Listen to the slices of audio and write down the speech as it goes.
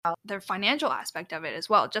the financial aspect of it as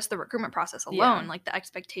well, just the recruitment process alone, like the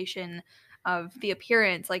expectation of the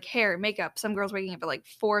appearance, like hair, makeup. Some girls waking up at like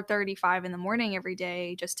 4:35 in the morning every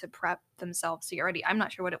day just to prep themselves to get ready. I'm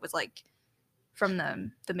not sure what it was like from the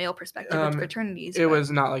male perspective with fraternities. It was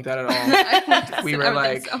not like that at all. We were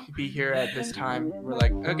like, be here at this time. We're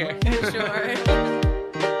like, okay. Sure.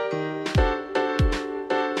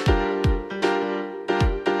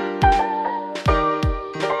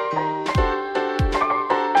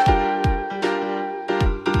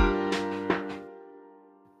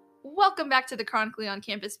 Welcome back to the Chronically on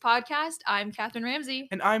Campus podcast. I'm Catherine Ramsey.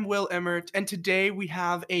 And I'm Will Emmert. And today we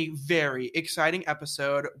have a very exciting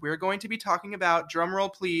episode. We're going to be talking about,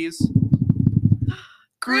 drumroll please,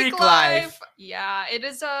 Greek life. Yeah, it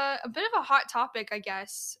is a bit of a hot topic, I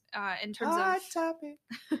guess, in terms of... topic.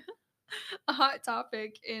 A hot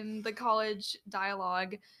topic in the college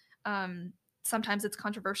dialogue. Sometimes it's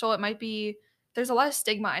controversial. It might be... There's a lot of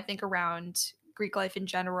stigma, I think, around Greek life in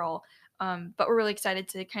general. But we're really excited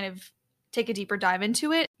to kind of take a deeper dive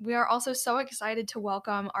into it. We are also so excited to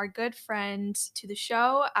welcome our good friend to the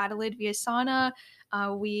show, Adelaide Villasana.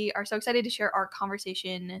 We are so excited to share our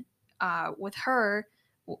conversation with her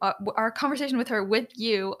with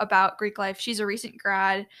you about Greek life. She's a recent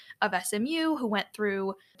grad of SMU who went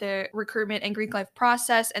through the recruitment and Greek life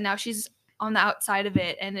process, and now she's on the outside of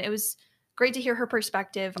it. And it was great to hear her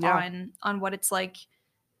perspective on what it's like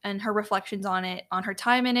and her reflections on it, on her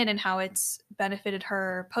time in it, and how it's benefited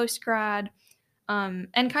her post-grad.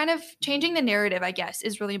 And kind of changing the narrative, I guess,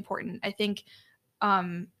 is really important. I think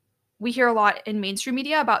we hear a lot in mainstream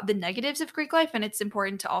media about the negatives of Greek life, and it's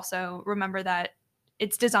important to also remember that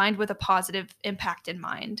it's designed with a positive impact in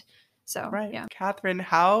mind. So, right. Yeah. Catherine,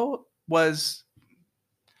 how was...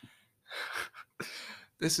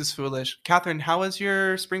 This is foolish. Catherine, how was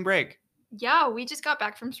your spring break? Yeah, we just got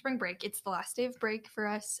back from spring break. It's the last day of break for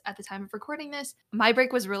us at the time of recording this. My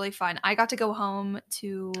break was really fun. I got to go home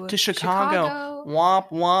to Chicago. Womp,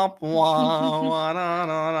 womp, womp.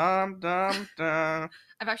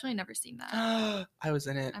 I've actually never seen that. I was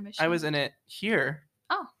in it. I was in it here.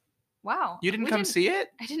 Oh, wow. You didn't come see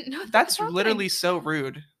it? I didn't know That's literally so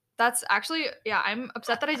rude. That's actually, I'm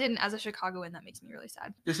upset that I didn't as a Chicagoan. That makes me really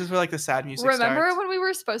sad. This is where like the sad music Remember starts. when we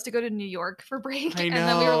were supposed to go to New York for break? I know. And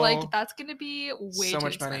then we were like, that's going to be way so too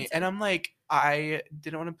much expensive. money. And I'm like, I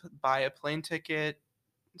didn't want to buy a plane ticket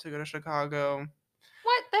to go to Chicago.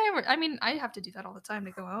 What? I mean, I have to do that all the time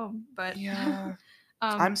to go home. But yeah.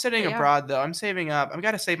 I'm studying abroad, though. I'm saving up. I've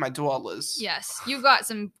got to save my dollars. Yes. You got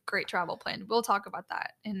some great travel planned. We'll talk about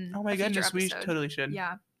that in Oh my goodness, we totally should.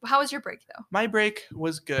 Yeah. How was your break, though? My break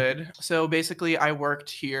was good. So basically, I worked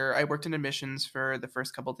here. I worked in admissions for the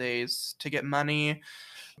first couple days to get money.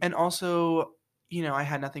 And also, you know, I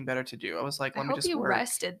had nothing better to do. I was like, let me just work. I hope you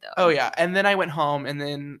rested, though. Oh, yeah. And then I went home, and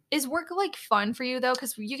then... Is work, like, fun for you, though?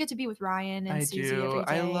 Because you get to be with Ryan and Susie every day.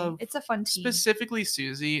 I love... It's a fun team. Specifically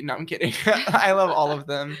Susie. No, I'm kidding. I love all of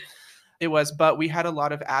them. It was, but we had a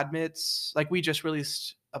lot of admits. Like, we just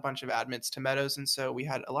released a bunch of admits to Meadows, and so we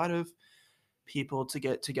had a lot of people to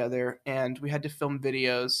get together, and we had to film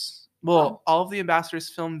videos. Well, all of the ambassadors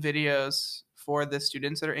film videos for the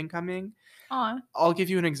students that are incoming. I'll give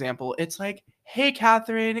you an example. It's like, hey,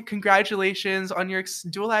 Catherine, congratulations on your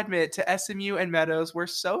dual admit to SMU and Meadows. We're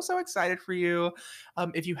so excited for you.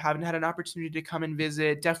 If you haven't had an opportunity to come and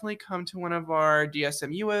visit, definitely come to one of our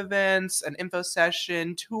DSMU events, an info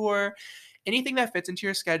session, tour, anything that fits into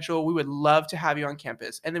your schedule. We would love to have you on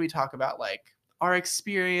campus. And then we talk about like our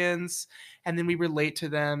experience, and then we relate to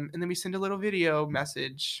them, and then we send a little video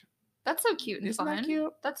message. That's so cute and Isn't fun. That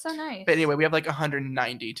cute? That's so nice. But anyway, we have like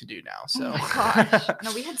 190 to do now. So. Oh my gosh.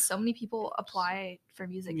 No, we had so many people apply for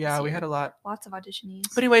music. Yeah, we had a lot. Lots of auditionees.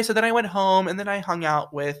 But anyway, so then I went home, and then I hung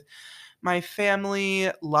out with my family.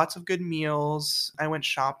 Lots of good meals. I went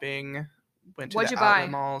shopping. Went to the outlet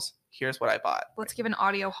malls. Here's what I bought. Let's give an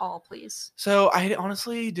audio haul, please. So I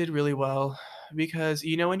honestly did really well because,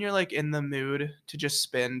 you know, when you're like in the mood to just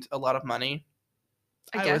spend a lot of money,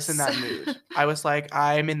 I was in that mood. I was like,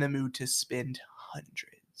 I'm in the mood to spend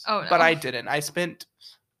hundreds. Oh, no. But I didn't. I spent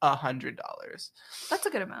 $100. That's a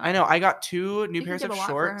good amount. I know. I got two new pairs of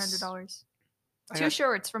shorts. For $100. Two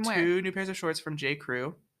shorts from where? Two new pairs of shorts from J.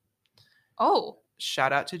 Crew. Oh.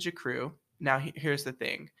 Shout out to J. Crew. Now, here's the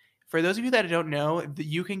thing. For those of you that don't know,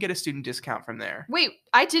 you can get a student discount from there. Wait,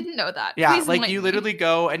 I didn't know that. Yeah, please like you literally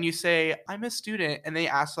go and you say, I'm a student, and they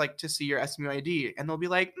ask like to see your SMU ID, and they'll be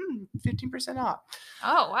like, 15% off.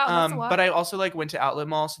 Oh, wow, that's a lot. But I also like went to outlet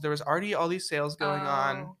mall, so there was already all these sales going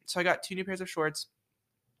on. So I got two new pairs of shorts,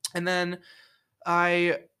 and then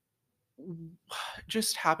I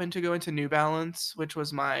just happened to go into New Balance, which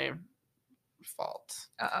was my fault.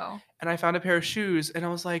 Uh-oh. And I found a pair of shoes, and I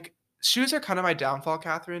was like, shoes are kind of my downfall,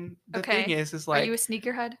 Catherine. The thing Okay. is Are you a like,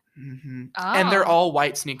 sneakerhead? and they're Oh. all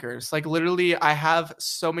white sneakers. Like literally, I have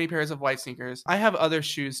so many pairs of white sneakers. I have other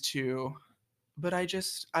shoes too, but I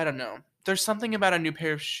don't know. There's something about a new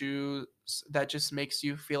pair of shoes that just makes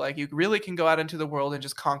you feel like you really can go out into the world and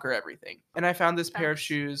just conquer everything. And I found this pair of Facts.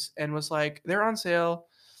 shoes and was like, they're on sale.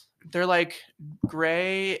 They're like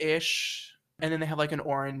gray-ish, and then they have like an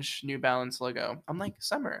orange New Balance logo. I'm like,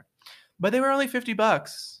 summer. But they were only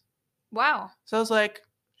 $50. Wow. So I was like,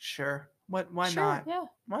 sure. Why Sure, not? yeah.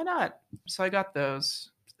 Why not? So I got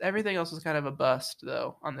those. Everything else was kind of a bust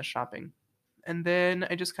though on the shopping. And then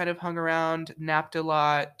I just kind of hung around, napped a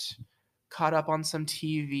lot, caught up on some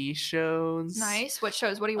TV shows. Nice. What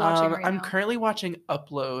shows? What are you watching right I'm now? currently watching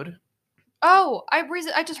Upload. Oh, I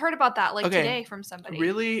just heard about that like Okay, today from somebody.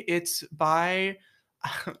 Really, it's by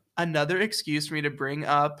another excuse for me to bring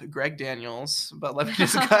up Greg Daniels, but let me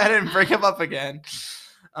just go ahead and bring him up again.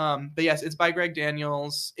 But yes, it's by Greg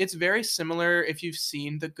Daniels. It's very similar if you've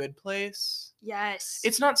seen The Good Place. Yes.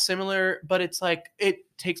 It's not similar, but it's like it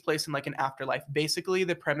takes place in like an afterlife. Basically,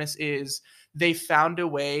 the premise is they found a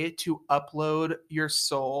way to upload your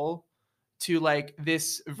soul to like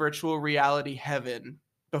this virtual reality heaven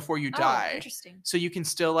before you die. Interesting. So you can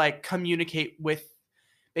still like communicate with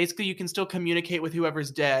basically you can still communicate with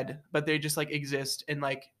whoever's dead, but they just like exist in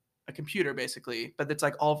like a computer basically, but it's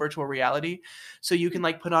like all virtual reality. So you can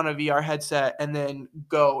like put on a VR headset and then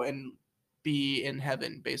go and be in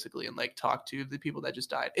heaven basically and like talk to the people that just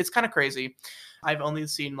died. It's kind of crazy. I've only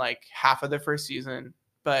seen like half of the first season,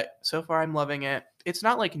 but so far I'm loving it. It's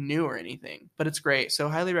not like new or anything, but it's great. So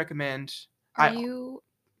highly recommend. Are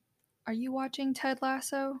you watching Ted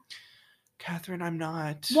Lasso? Catherine, I'm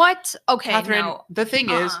not. What? Okay, Catherine, no. the thing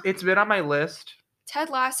is, it's been on my list. Ted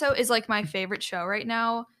Lasso is like my favorite show right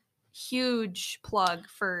now. Huge plug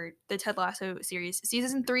for the Ted Lasso series.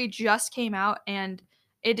 Season 3 just came out, and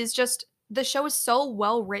it is just the show is so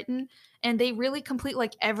well written, and they really complete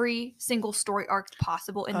like every single story arc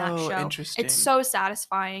possible in that show. Interesting. It's so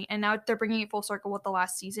satisfying, and now they're bringing it full circle with the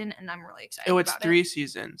last season, and I'm really excited. Oh, it's about 3 it.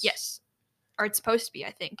 seasons. Yes, or it's supposed to be.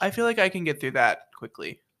 I think. I feel like I can get through that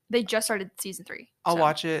quickly. They just started season 3. I'll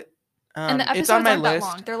watch it. And the episodes it's on my aren't list. that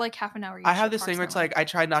long. They're like half an hour each. I have this thing where it's like I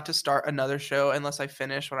try not to start another show unless I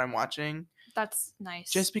finish what I'm watching. That's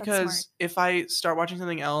nice. Just because if I start watching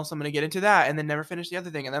something else, I'm going to get into that and then never finish the other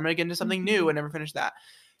thing. And then I'm going to get into something new and never finish that.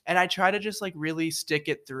 And I try to just like really stick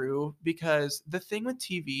it through because the thing with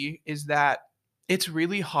TV is that it's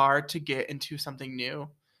really hard to get into something new.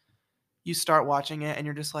 You start watching it and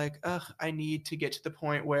you're just like, ugh, I need to get to the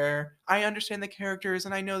point where I understand the characters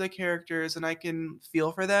and I know the characters and I can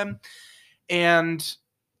feel for them. And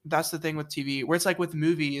that's the thing with TV, where it's like with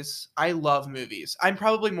movies, I love movies. I'm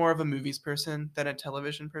probably more of a movies person than a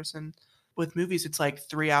television person. With movies, it's like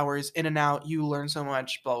 3 hours in and out. You learn so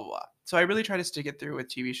much, blah, blah, blah. So I really try to stick it through with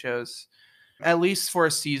TV shows, at least for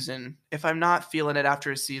a season. If I'm not feeling it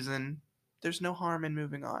after a season, there's no harm in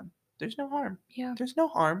moving on. There's no harm. Yeah. There's no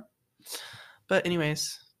harm. But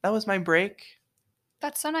anyways, that was my break.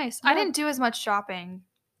 That's so nice. Yeah. I didn't do as much shopping.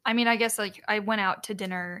 I mean, I guess like I went out to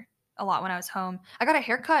dinner a lot when I was home. I got a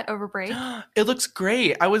haircut over break. It looks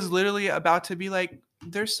great. I was literally about to be like,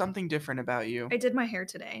 there's something different about you. I did my hair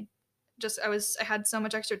today. I had so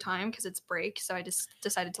much extra time because it's break, so I just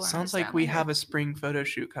decided to learn. Sounds like we have a spring photo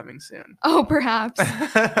shoot coming soon. Oh, perhaps.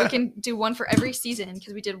 We can do one for every season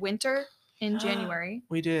because we did winter in January.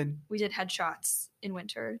 We did headshots in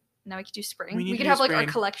winter. Now we could do spring. We could have like our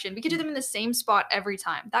collection. We could do them in the same spot every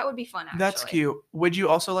time. That would be fun, actually. That's cute. Would you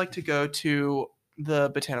also like to go to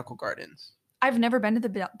the botanical gardens? I've never been to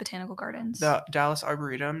the botanical gardens. The Dallas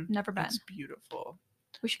Arboretum? Never been. It's beautiful.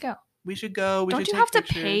 We should go. We should go. Don't you have to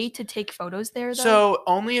pay to take photos there, though? So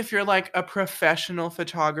only if you're like a professional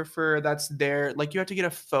photographer that's there. Like you have to get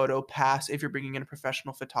a photo pass if you're bringing in a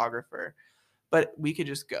professional photographer. But we could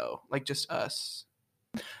just go, like just us.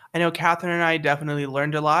 I know Catherine and I definitely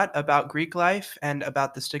learned a lot about Greek life and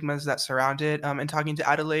about the stigmas that surround it and talking to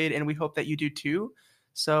Adelaide, and we hope that you do too.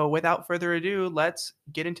 So without further ado, let's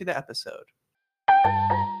get into the episode.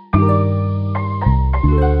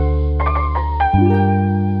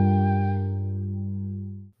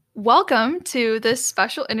 Welcome to this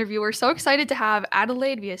special interview. We're so excited to have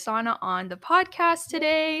Adelaide Villasana on the podcast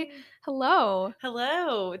today. Hello.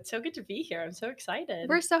 Hello. It's so good to be here. I'm so excited.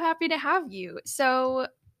 We're so happy to have you. So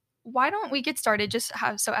why don't we get started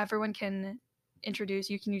so everyone can introduce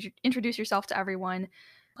yourself to everyone.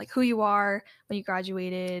 like who you are, when you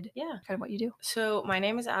graduated, Yeah. kind of what you do. So my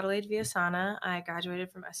name is Adelaide Villasana. I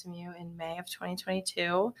graduated from SMU in May of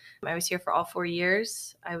 2022. I was here for all 4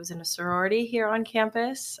 years. I was in a sorority here on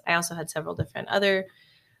campus. I also had several different other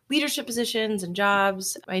leadership positions and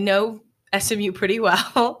jobs. I know SMU pretty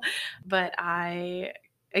well, but I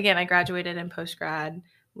graduated in post-grad,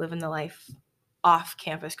 living the life off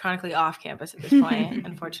campus, chronically off campus at this point,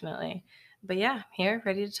 unfortunately. But yeah, here,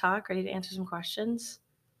 ready to talk, ready to answer some questions.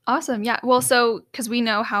 Awesome. Yeah. Well, so because we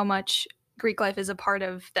know how much Greek life is a part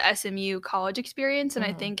of the SMU college experience, and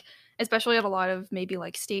I think especially at a lot of maybe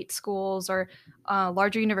like state schools or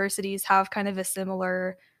larger universities have kind of a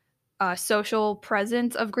similar social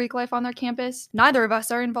presence of Greek life on their campus. Neither of us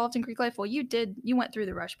are involved in Greek life. Well, you went through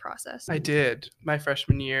the rush process. I did. My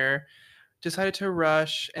freshman year, decided to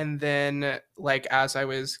rush, and then like as I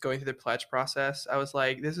was going through the pledge process, I was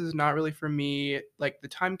like, this is not really for me. Like the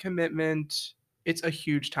time commitment, it's a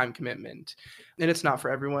huge time commitment, and it's not for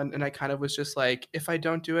everyone. And I kind of was just like, if I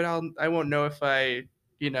don't do it, I won't know if I,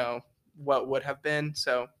 what would have been.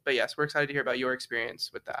 So, but yes, we're excited to hear about your experience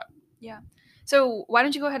with that. Yeah. So why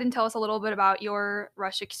don't you go ahead and tell us a little bit about your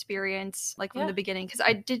rush experience, like from the beginning?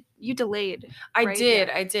 Because you delayed. I right?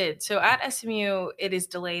 did. So at SMU, it is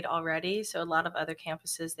delayed already. So a lot of other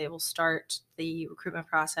campuses, they will start the recruitment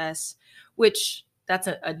process, which that's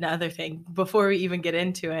another thing. Before we even get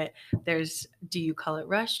into it, do you call it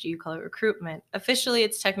rush? Do you call it recruitment? Officially,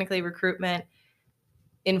 it's technically recruitment.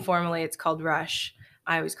 Informally, it's called rush.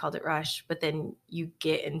 I always called it rush, but then you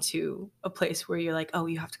get into a place where you're like, oh,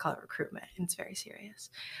 you have to call it recruitment, and it's very serious.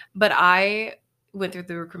 But I went through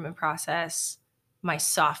the recruitment process my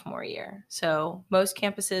sophomore year. So most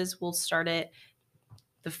campuses will start it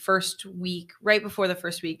the first week, right before the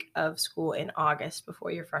first week of school in August, before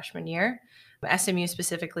your freshman year. SMU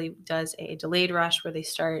specifically does a delayed rush where they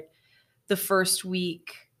start the first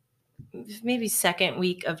week, maybe second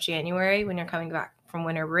week of January when you're coming back from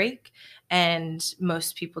winter break. And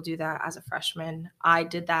most people do that as a freshman. I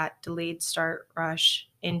did that delayed start rush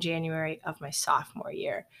in January of my sophomore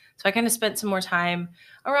year. So I kind of spent some more time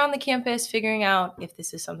around the campus figuring out if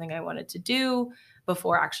this is something I wanted to do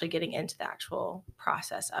before actually getting into the actual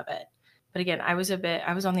process of it. But again, I was on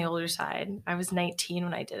the older side. I was 19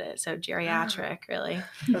 when I did it. So geriatric, really,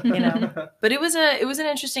 but it was an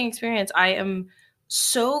interesting experience. I am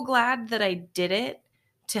so glad that I did it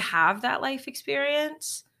to have that life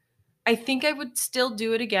experience. I think I would still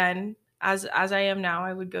do it again as I am now.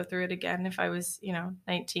 I would go through it again if I was,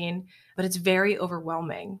 19, but it's very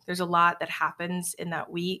overwhelming. There's a lot that happens in that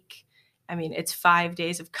week. I mean, it's 5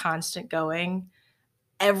 days of constant going.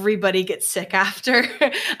 Everybody gets sick after.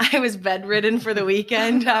 I was bedridden for the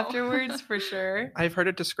weekend afterwards, for sure. I've heard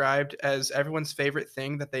it described as everyone's favorite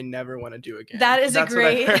thing that they never want to do again. That is a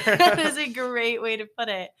great way to put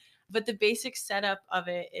it. But the basic setup of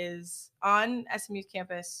it is on SMU's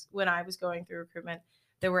campus. When I was going through recruitment,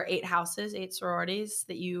 there were 8 sororities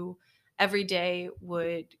that you every day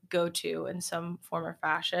would go to in some form or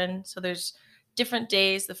fashion. So there's different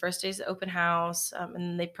days. The first day is the open house, and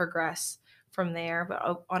then they progress from there.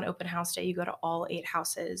 But on open house day, you go to all 8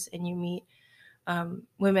 houses and you meet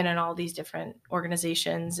women in all these different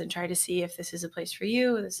organizations and try to see if this is a place for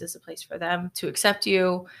you, this is a place for them to accept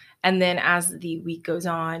you. And then as the week goes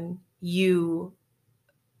on, you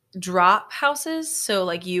drop houses. So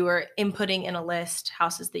like you are inputting in a list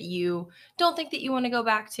houses that you don't think that you want to go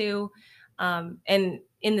back to. And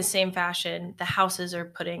in the same fashion, the houses are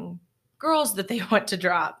putting girls that they want to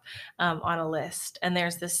drop on a list. And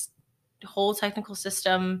there's this whole technical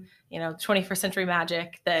system, 21st century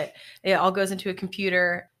magic, that it all goes into a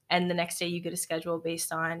computer, and the next day you get a schedule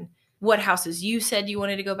based on what houses you said you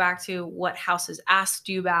wanted to go back to, what houses asked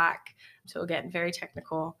you back. So again, very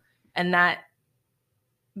technical. And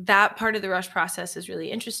that part of the rush process is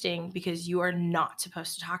really interesting because you are not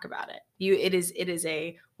supposed to talk about it. It is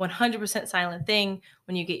a 100% silent thing.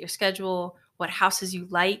 When you get your schedule, what houses you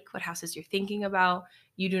like, what houses you're thinking about,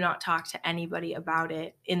 you do not talk to anybody about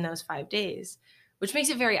it in those 5 days, which makes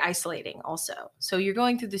it very isolating also. So you're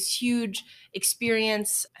going through this huge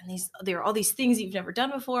experience, and there are all these things that you've never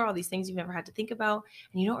done before, all these things you've never had to think about,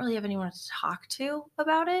 and you don't really have anyone to talk to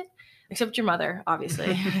about it, except your mother,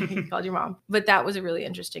 obviously. You called your mom. But that was a really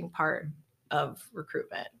interesting part of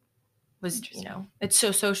recruitment. It's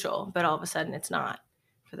so social, but all of a sudden it's not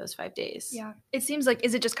for those 5 days. Yeah. It seems like,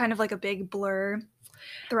 is it just kind of like a big blur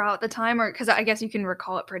throughout the time? Or because I guess you can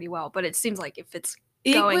recall it pretty well, but it seems like if it's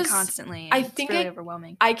going constantly, it's really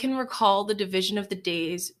overwhelming. I can recall the division of the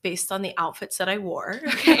days based on the outfits that I wore.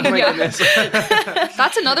 Okay. Oh my goodness.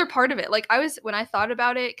 That's another part of it. Like when I thought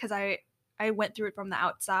about it, because I went through it from the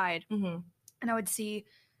outside, and I would see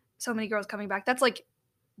so many girls coming back. That's like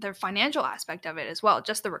the financial aspect of it as well.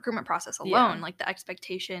 Just the recruitment process alone, Yeah. like the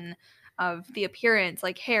expectation of the appearance,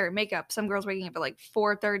 like hair, makeup. Some girls waking up at like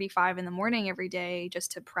 4:35 in the morning every day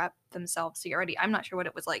just to prep themselves to get ready. I'm not sure what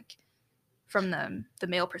it was like from the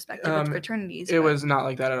male perspective with fraternities. It but- was not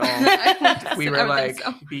like that at all. We I were would think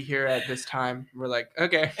like, so. be here at this time. We're like,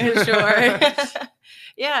 okay. Sure.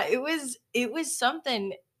 Yeah, it was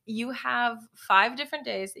something. You have 5 different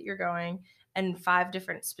days that you're going and 5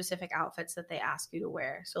 different specific outfits that they ask you to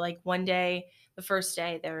wear. So like one day, the first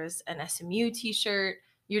day, there was an SMU t-shirt.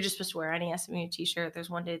 You're just supposed to wear any SMU t-shirt. There's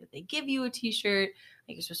one day that they give you a t-shirt.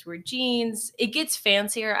 Like you're supposed to wear jeans. It gets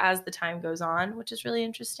fancier as the time goes on, which is really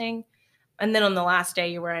interesting. And then on the last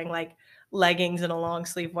day, you're wearing like leggings and a long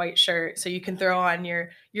sleeve white shirt. So you can throw on your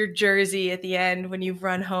jersey at the end when you've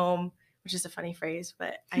run home, which is a funny phrase,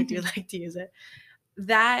 but I do like to use it.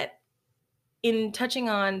 That, in touching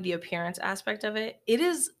on the appearance aspect of it, it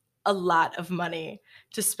is a lot of money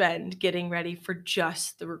to spend getting ready for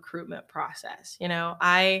just the recruitment process. You know,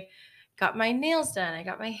 I got my nails done, I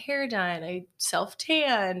got my hair done, I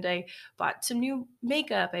self-tanned, I bought some new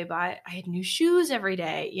makeup, I had new shoes every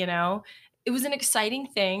day, you know. It was an exciting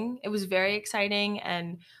thing. It was very exciting,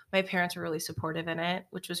 and my parents were really supportive in it,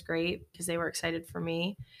 which was great because they were excited for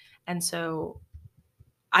me. And so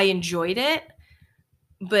I enjoyed it,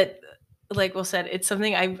 but like Will said, it's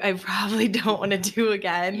something I probably don't want to do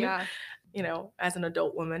again, Yeah. you know, as an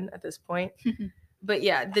adult woman at this point. But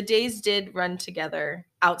yeah, the days did run together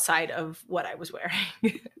outside of what I was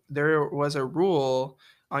wearing. There was a rule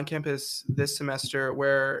on campus this semester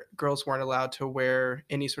where girls weren't allowed to wear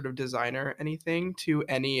any sort of designer anything to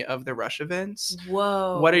any of the rush events.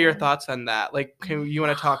 Whoa. What are your thoughts on that? Like, you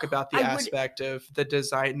want to talk about the I would- aspect of the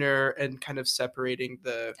designer and kind of separating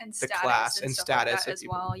the class and stuff status like that of as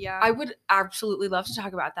people? well. Yeah. I would absolutely love to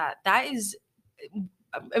talk about that. That is,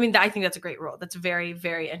 I mean, I think that's a great rule. That's very,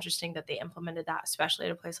 very interesting that they implemented that, especially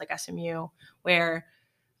at a place like SMU, where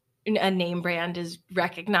a name brand is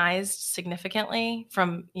recognized significantly,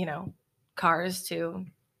 from, you know, cars to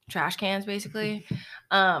trash cans, basically.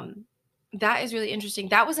 That is really interesting.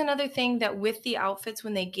 That was another thing that with the outfits,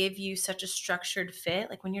 when they give you such a structured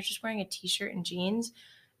fit, like when you're just wearing a t-shirt and jeans,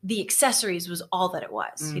 the accessories was all that it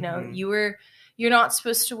was. You know, Mhm. you're not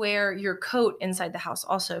supposed to wear your coat inside the house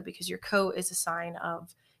also, because your coat is a sign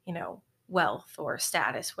of, you know, wealth or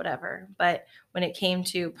status, whatever. But when it came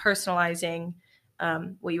to personalizing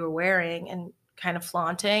what you were wearing and kind of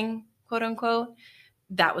flaunting, quote unquote,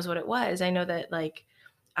 that was what it was. I know that, like,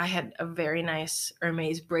 I had a very nice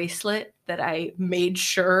Hermes bracelet that I made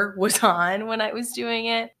sure was on when I was doing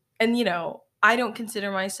it. And, you know, I don't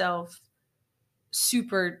consider myself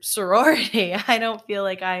super sorority. I don't feel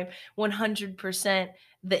like I'm 100%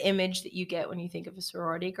 the image that you get when you think of a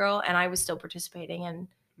sorority girl. And I was still participating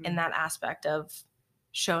in that aspect of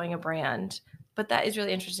showing a brand. But that is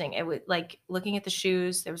really interesting. It was like looking at the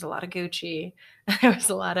shoes, there was a lot of Gucci. There was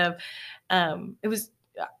a lot of, it was,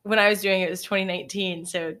 when I was doing it, it was 2019.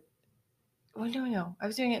 So, well, no, I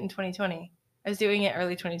was doing it in 2020. I was doing it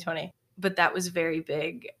early 2020. But that was very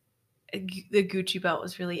big. The Gucci belt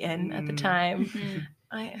was really in at the time. Mhm.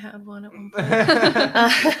 I had one at one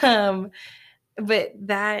point. But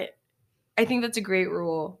that, I think that's a great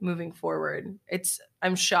rule moving forward.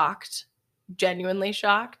 I'm shocked, genuinely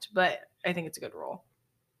shocked, but I think it's a good rule.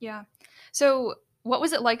 Yeah. So what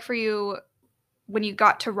was it like for you when you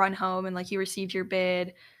got to run home and like you received your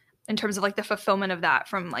bid, in terms of like the fulfillment of that,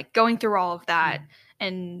 from like going through all of that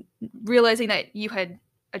and realizing that you had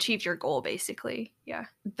achieved your goal, basically? Yeah.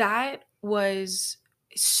 That was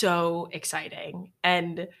so exciting.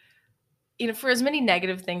 And, you know, for as many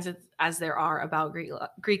negative things as there are about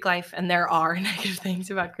Greek life, and there are negative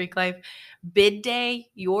things about Greek life,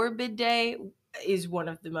 your bid day is one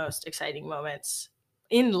of the most exciting moments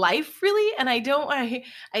in life, really. And I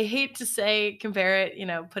hate to say, compare it, you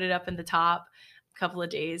know, put it up in the top couple of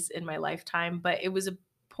days in my lifetime, but it was a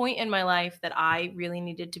point in my life that I really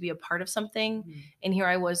needed to be a part of something. And here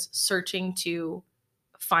I was searching to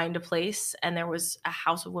find a place, and there was a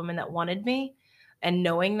house of women that wanted me. And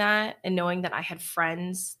knowing that I had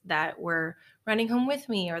friends that were running home with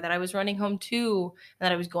me, or that I was running home to, and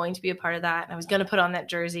that I was going to be a part of that, and I was going to put on that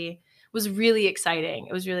jersey, was really exciting.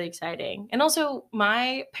 It was really exciting. And also,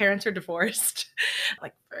 my parents are divorced,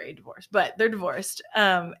 like very divorced, but they're divorced.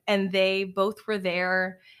 And they both were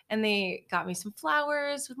there, and they got me some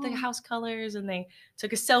flowers with the house colors, and they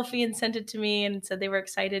took a selfie and sent it to me and said they were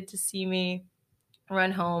excited to see me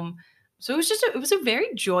run home. So it was a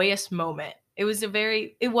very joyous moment. It was a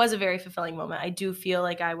very fulfilling moment. I do feel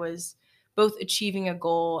like I was both achieving a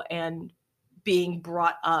goal and being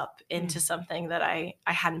brought up into something that I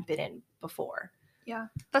hadn't been in before. Yeah.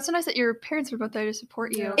 That's so nice that your parents were both there to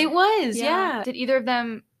support you. It was, yeah. Did either of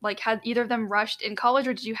them, had either of them rushed in college,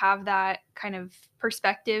 or did you have that kind of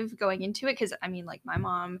perspective going into it? Because, I mean, like my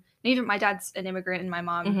mom, neither my dad's an immigrant and my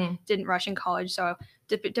mom didn't rush in college. So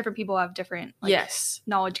different people have different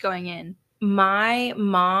knowledge going in. My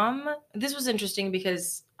mom, this was interesting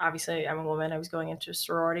because obviously I'm a woman. I was going into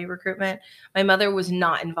sorority recruitment. My mother was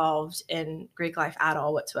not involved in Greek life at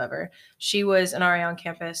all whatsoever. She was an RA on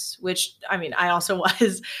campus, which, I mean, I also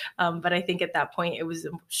was. But I think at that point it was a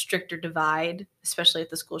stricter divide, especially at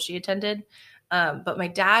the school she attended. But my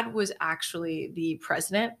dad was actually the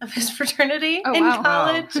president of his fraternity in college.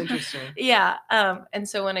 Wow, that's interesting. Yeah. And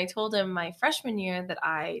so when I told him my freshman year that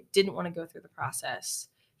I didn't want to go through the process,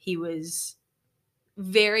 he was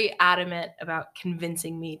very adamant about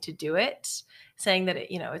convincing me to do it, saying that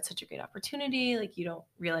it's such a great opportunity. Like, you don't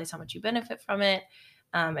realize how much you benefit from it.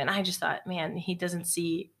 And I just thought, man, he doesn't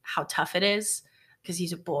see how tough it is because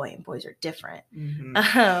he's a boy and boys are different.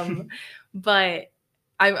 But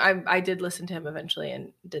I did listen to him eventually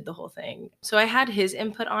and did the whole thing. So I had his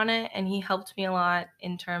input on it, and he helped me a lot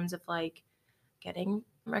in terms of like getting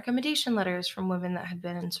recommendation letters from women that had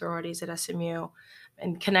been in sororities at SMU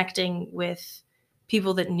and connecting with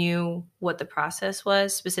people that knew what the process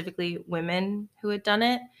was, specifically women who had done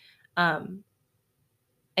it. And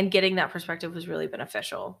getting that perspective was really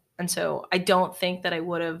beneficial. And so I don't think that I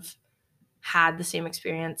would have had the same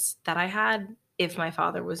experience that I had if my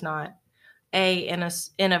father was not A,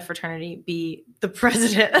 in a fraternity, B, the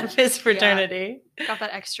president of his fraternity. Yeah. Got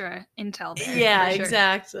that extra intel there. Yeah,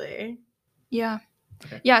 exactly. Yeah.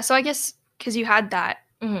 Okay. Yeah, so I guess because you had that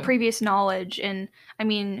previous knowledge, and I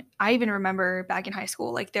mean, I even remember back in high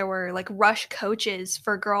school, like there were like rush coaches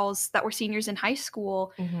for girls that were seniors in high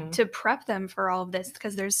school to prep them for all of this,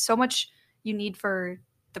 because there's so much you need for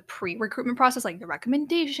the pre-recruitment process, like the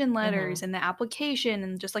recommendation letters and the application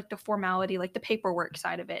and just like the formality, like the paperwork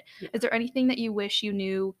side of it. Yeah. Is there anything that you wish you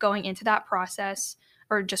knew going into that process,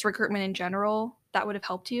 or just recruitment in general, that would have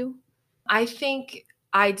helped you? I think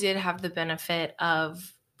I did have the benefit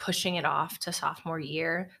of pushing it off to sophomore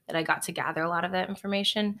year, that I got to gather a lot of that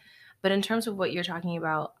information. But in terms of what you're talking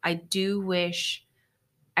about, I do wish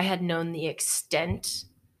I had known the extent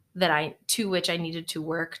to which I needed to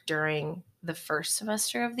work during the first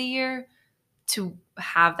semester of the year to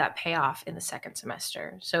have that payoff in the second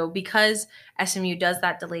semester. So because SMU does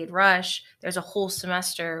that delayed rush, there's a whole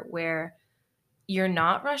semester where you're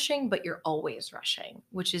not rushing, but you're always rushing,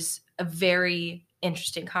 which is a very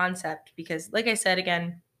interesting concept because, like I said,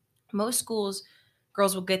 again, most schools,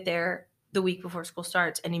 girls will get there the week before school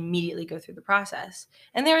starts and immediately go through the process.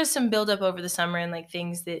 And there is some buildup over the summer and like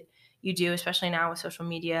things that you do, especially now with social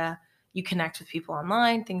media, you connect with people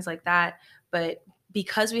online, things like that. But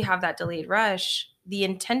because we have that delayed rush, the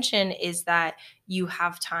intention is that you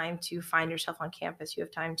have time to find yourself on campus. You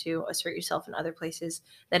have time to assert yourself in other places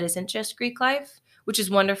that isn't just Greek life, which is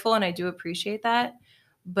wonderful. And I do appreciate that.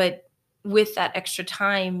 But with that extra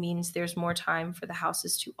time means there's more time for the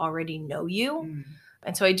houses to already know you.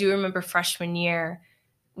 And so I do remember freshman year,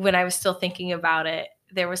 when I was still thinking about it,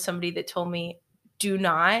 there was somebody that told me, do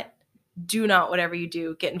not, whatever you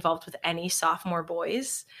do, get involved with any sophomore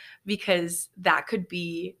boys, because that could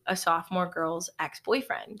be a sophomore girl's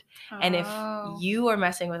ex-boyfriend. And if you are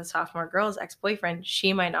messing with a sophomore girl's ex-boyfriend,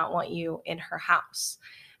 she might not want you in her house.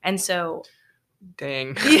 And so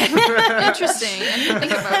dang. Yeah. Interesting. I didn't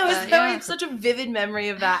think about that. I have such a vivid memory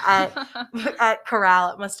of that at Corral,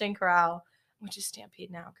 at Mustang Corral, which is Stampede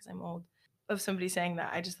now because I'm old, of somebody saying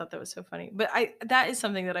that. I just thought that was so funny. But that is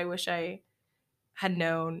something that I wish I had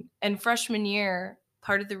known. And freshman year,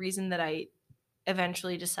 part of the reason that I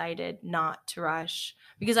eventually decided not to rush,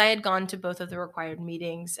 because I had gone to both of the required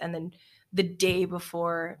meetings, and then the day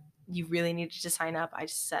before you really needed to sign up, I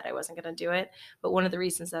just said I wasn't going to do it. But one of the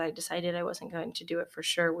reasons that I decided I wasn't going to do it for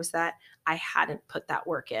sure was that I hadn't put that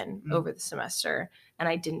work in over the semester, and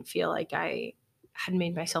I didn't feel like I had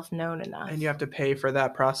made myself known enough. And you have to pay for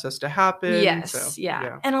that process to happen. Yes, so,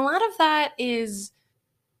 yeah. And a lot of that is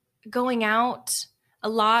going out. A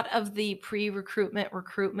lot of the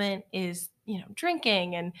recruitment is,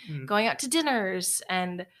 drinking and going out to dinners.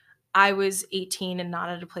 And I was 18 and not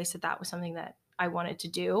at a place that was something that I wanted to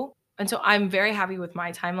do. And so I'm very happy with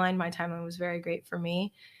my timeline. My timeline was very great for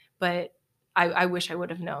me, but I wish I would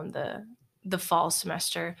have known the fall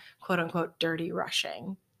semester, quote unquote, dirty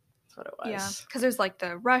rushing. That's what it was. Yeah, because there's like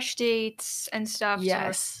the rush dates and stuff.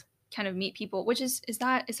 Yes. To kind of meet people, which is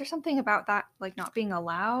there something about that, like not being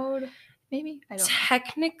allowed? Maybe? I don't know.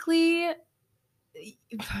 Technically,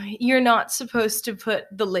 you're not supposed to put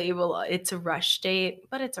the label, it's a rush date,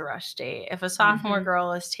 but it's a rush date. If a sophomore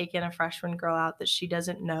girl is taking a freshman girl out that she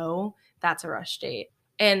doesn't know, that's a rush date.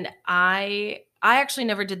 And I actually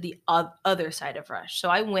never did the other side of rush. So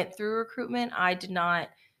I went through recruitment. I did not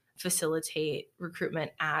facilitate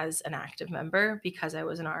recruitment as an active member because I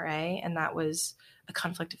was an RA, and that was a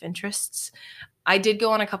conflict of interests. I did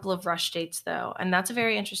go on a couple of rush dates though, and that's a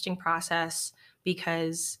very interesting process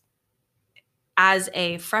because as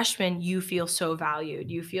a freshman, you feel so valued.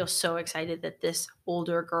 You feel so excited that this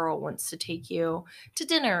older girl wants to take you to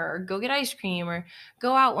dinner or go get ice cream or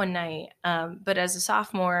go out one night. But as a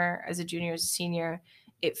sophomore, as a junior, as a senior,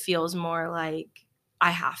 it feels more like I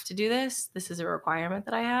have to do this. This is a requirement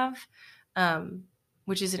that I have,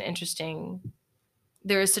 which is an interesting.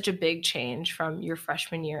 There is such a big change from your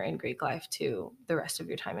freshman year in Greek life to the rest of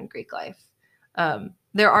your time in Greek life.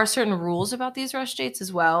 There are certain rules about these rush dates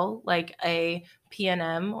as well, like a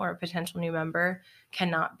PNM or a potential new member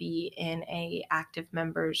cannot be in a active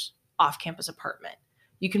member's off-campus apartment.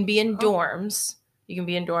 You can be in dorms. You can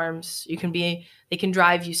be in dorms. They can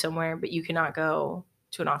drive you somewhere, but you cannot go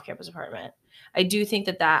to an off-campus apartment. I do think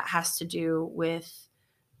that has to do with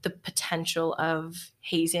the potential of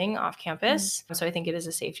hazing off campus. So I think it is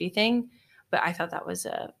a safety thing, but I thought that was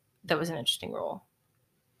an interesting rule.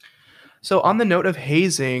 So on the note of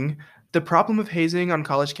hazing, the problem of hazing on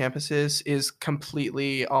college campuses is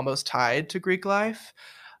completely almost tied to Greek life.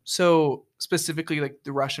 So specifically like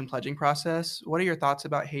the Russian pledging process, what are your thoughts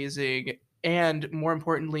about hazing? And more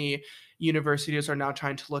importantly, universities are now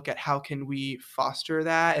trying to look at how can we foster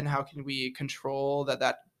that and how can we control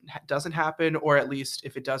that doesn't happen, or at least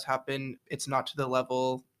if it does happen, it's not to the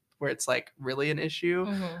level where it's like really an issue.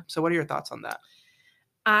 So what are your thoughts on that?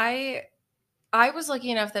 I was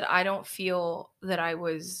lucky enough that I don't feel that I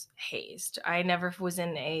was hazed. I never was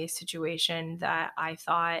in a situation that I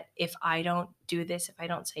thought, if I don't do this, if I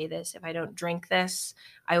don't say this, if I don't drink this,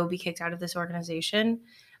 I will be kicked out of this organization.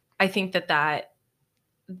 I think that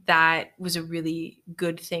was a really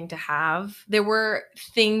good thing to have. There were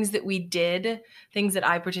things that we did, things that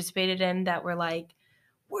I participated in that were like,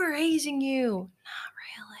 we're hazing you.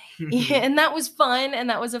 Not really. Yeah, and that was fun. And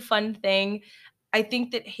that was a fun thing. I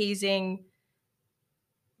think that hazing,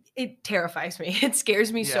 it terrifies me. It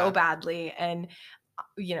scares me so badly. And,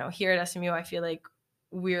 here at SMU, I feel like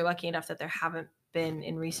we're lucky enough that there haven't been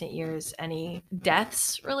in recent years any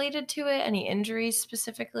deaths related to it, any injuries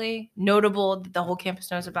specifically notable that the whole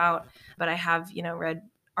campus knows about. But I have, read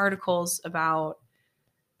articles about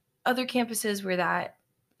other campuses where that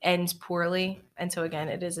ends poorly. And so again,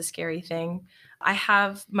 it is a scary thing.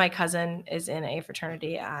 My cousin is in a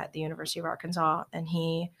fraternity at the University of Arkansas, and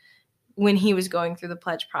when he was going through the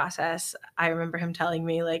pledge process, I remember him telling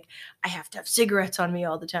me, like, I have to have cigarettes on me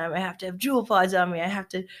all the time. I have to have jewel pods on me. I have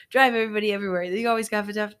to drive everybody everywhere. You always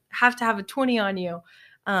have to have a 20 on you.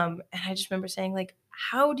 And I just remember saying, like,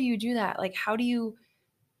 how do you do that? Like, how do you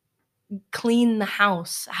clean the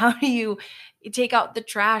house? How do you take out the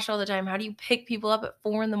trash all the time? How do you pick people up at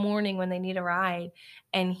 4 a.m. when they need a ride?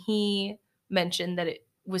 And he mentioned that it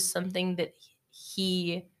was something that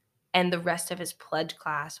he and the rest of his pledge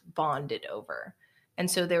class bonded over. And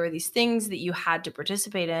so there were these things that you had to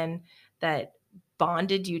participate in that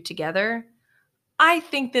bonded you together. I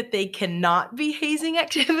think that they cannot be hazing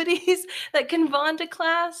activities that can bond a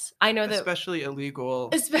class. I know that especially illegal.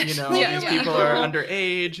 These people are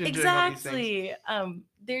underage and doing all these things.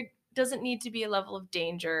 There doesn't need to be a level of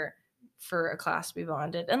danger for a class to be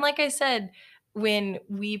bonded. And like I said, when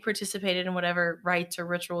we participated in whatever rites or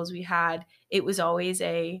rituals we had, it was always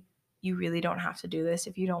you really don't have to do this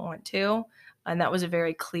if you don't want to. And that was a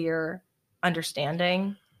very clear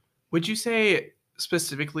understanding. Would you say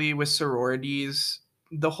specifically with sororities,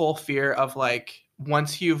 the whole fear of like,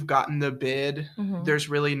 once you've gotten the bid, there's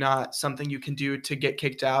really not something you can do to get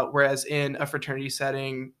kicked out. Whereas in a fraternity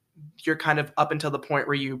setting, you're kind of up until the point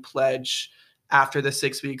where you pledge. After the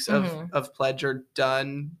 6 weeks of pledge are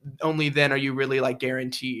done, only then are you really like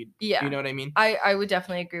guaranteed. Yeah. You know what I mean? I would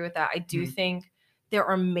definitely agree with that. I do think there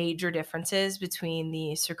are major differences between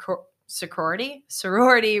the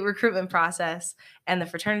sorority recruitment process and the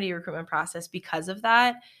fraternity recruitment process because of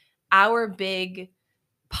that. Our big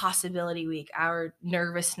possibility week, our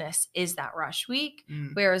nervousness is that rush week,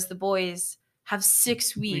 whereas the boys have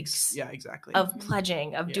 6 weeks of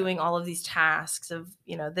pledging, of doing all of these tasks, of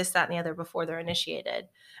this, that, and the other before they're initiated.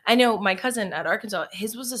 I know my cousin at Arkansas,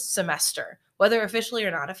 his was a semester, whether officially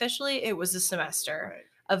or not officially, it was a semester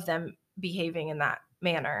of them behaving in that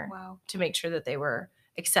manner to make sure that they were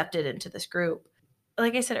accepted into this group.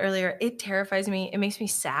 Like I said earlier, it terrifies me. It makes me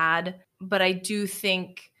sad, but I do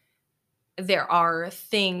think there are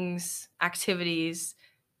things, activities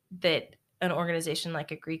that an organization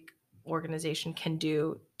like a Greek organization can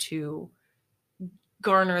do to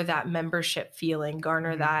garner that membership feeling,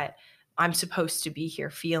 garner that I'm supposed to be here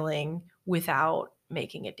feeling without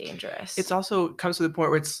making it dangerous. It's also comes to the point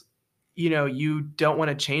where it's, you don't want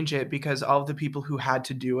to change it because all of the people who had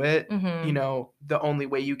to do it, the only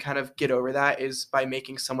way you kind of get over that is by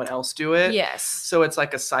making someone else do it. Yes. So it's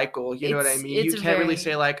like a cycle, you know what I mean? You can't really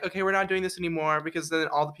say like, okay, we're not doing this anymore, because then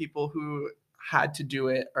all the people who had to do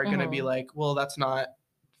it are going to be like, well, that's not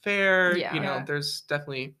fair. Yeah. There's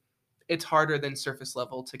definitely, it's harder than surface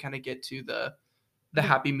level to kind of get to the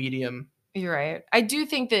happy medium. You're right. I do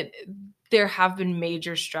think that there have been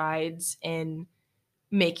major strides in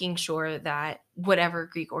making sure that whatever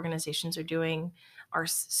Greek organizations are doing are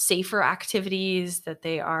safer activities, that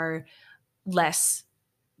they are less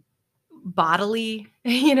bodily,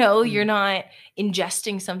 you're not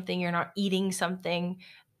ingesting something, you're not eating something.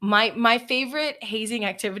 My favorite hazing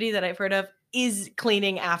activity that I've heard of is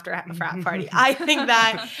cleaning after a frat party. I think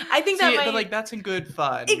that's in good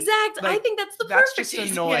fun. Exactly. Like, I think that's the that's perfect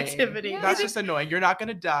just annoying activity. Yeah. That's just annoying. You're not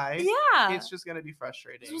gonna die. Yeah. It's just gonna be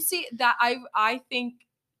frustrating. So see that I think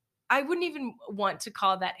I wouldn't even want to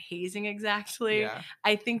call that hazing exactly. Yeah.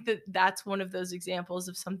 I think that that's one of those examples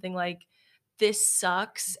of something like, this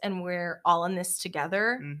sucks and we're all in this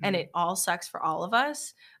together, and it all sucks for all of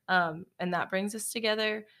us. And that brings us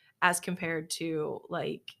together, as compared to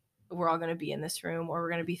like, we're all going to be in this room, or we're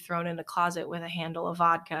going to be thrown in a closet with a handle of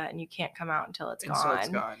vodka and you can't come out until it's gone. So it's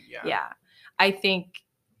gone. Yeah. Yeah. I think,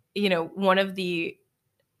 one of the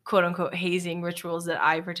quote unquote hazing rituals that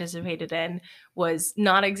I participated in was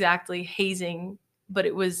not exactly hazing, but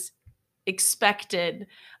it was expected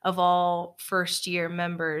of all first year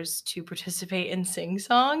members to participate in sing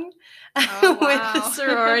song with the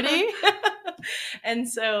sorority. And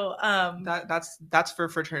so that's for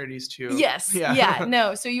fraternities too. Yes. Yeah.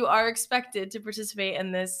 No. So you are expected to participate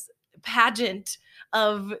in this pageant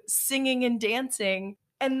of singing and dancing.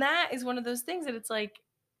 And that is one of those things that it's like,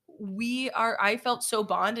 I felt so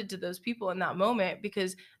bonded to those people in that moment,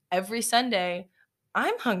 because every Sunday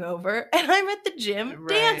I'm hungover and I'm at the gym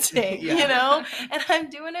dancing, and I'm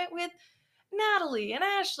doing it with Natalie and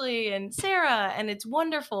Ashley and Sarah, and it's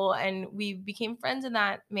wonderful. And we became friends in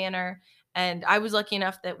that manner. And I was lucky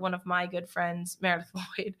enough that one of my good friends, Meredith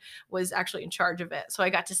Lloyd, was actually in charge of it. So I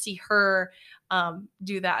got to see her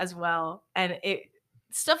do that as well. And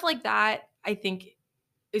stuff like that, I think,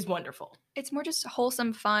 is wonderful. It's more just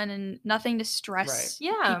wholesome fun and nothing to stress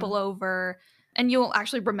Yeah. people over. And you'll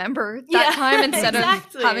actually remember that time instead of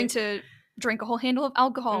having to drink a whole handle of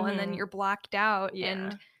alcohol and then you're blacked out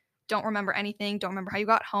and don't remember anything, don't remember how you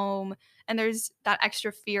got home. And there's that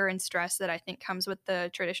extra fear and stress that I think comes with the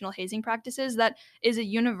traditional hazing practices that is a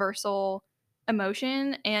universal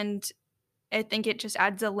emotion. And I think it just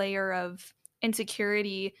adds a layer of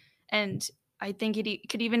insecurity, and I think it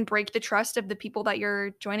could even break the trust of the people that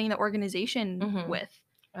you're joining the organization with.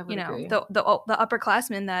 I would agree. The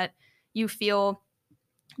upperclassmen, that you feel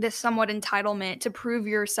this somewhat entitlement to prove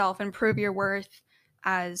yourself and prove your worth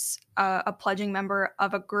as a pledging member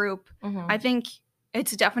of a group. I think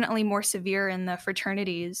it's definitely more severe in the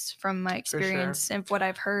fraternities from my experience and what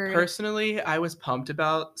I've heard. Personally, I was pumped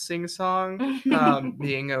about Sing Song.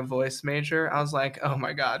 Being a voice major, I was like, oh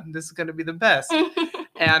my God, this is going to be the best.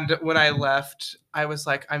 And when I left, I was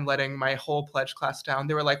like, I'm letting my whole pledge class down.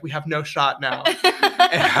 They were like, we have no shot now.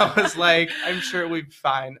 And I was like, I'm sure we'll be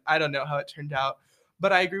fine. I don't know how it turned out.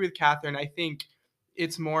 But I agree with Catherine. I think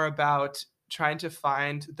it's more about trying to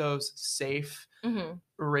find those safe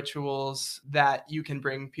rituals that you can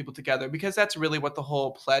bring people together, because that's really what the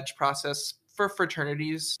whole pledge process for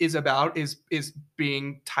fraternities is about, is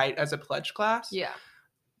being tight as a pledge class. Yeah.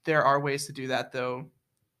 There are ways to do that, though,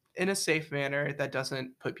 in a safe manner that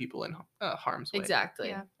doesn't put people in harm's way. Exactly.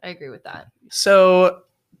 Yeah. I agree with that. So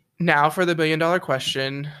now for the $1 billion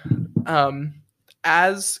question.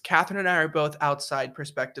 As Catherine and I are both outside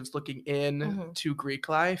perspectives looking in to Greek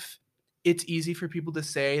life, it's easy for people to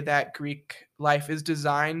say that Greek life is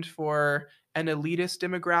designed for an elitist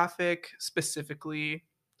demographic, specifically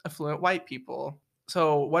affluent white people.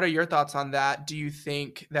 So what are your thoughts on that? Do you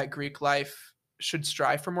think that Greek life should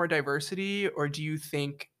strive for more diversity, or do you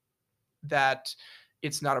think that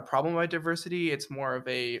it's not a problem by diversity? It's more of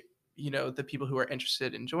a, the people who are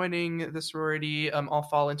interested in joining the sorority all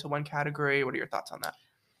fall into one category. What are your thoughts on that?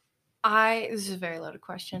 This is a very loaded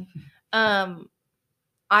question.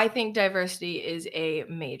 I think diversity is a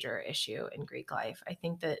major issue in Greek life. I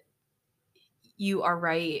think that you are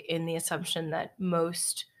right in the assumption that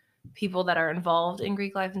most people that are involved in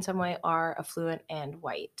Greek life in some way are affluent and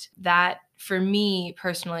white. That, for me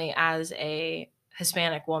personally, as a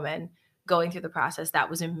Hispanic woman going through the process, that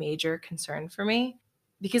was a major concern for me.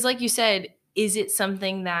 Because like you said, is it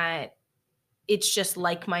something that it's just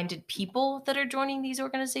like-minded people that are joining these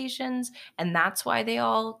organizations and that's why they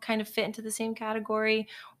all kind of fit into the same category?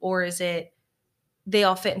 Or is it they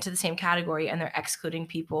all fit into the same category and they're excluding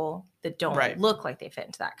people that don't Right. look like they fit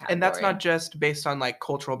into that category? And that's not just based on like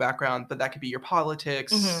cultural background, but that could be your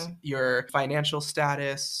politics, your financial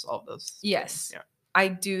status, all those Yes. things. Yeah. I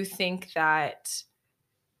do think that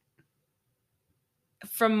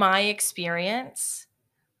from my experience,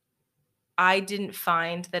 I didn't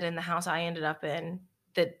find that in the house I ended up in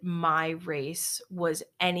that my race was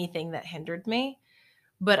anything that hindered me,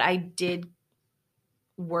 but I did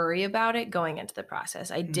worry about it going into the process.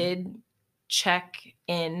 I did check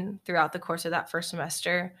in throughout the course of that first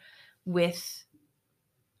semester with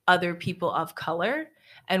other people of color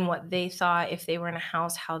and what they thought if they were in a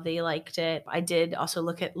house, how they liked it. I did also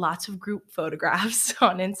look at lots of group photographs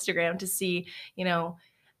on Instagram to see, you know,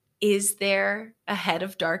 is there a head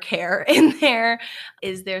of dark hair in there?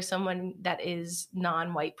 Is there someone that is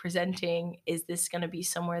non-white presenting? Is this going to be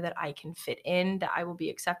somewhere that I can fit in, that I will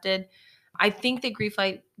be accepted? I think that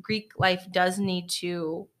Greek life does need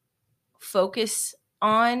to focus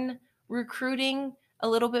on recruiting a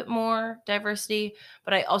little bit more diversity,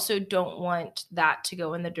 but I also don't want that to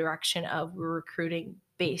go in the direction of we're recruiting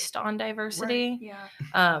based on diversity. Right.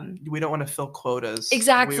 Yeah. We don't want to fill quotas.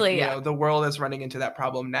 Exactly. You know, the world is running into that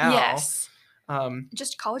problem now. Yes.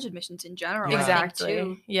 Just college admissions in general. Yeah. Exactly. I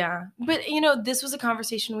think, too. Yeah. But, you know, this was a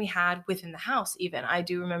conversation we had within the house even. I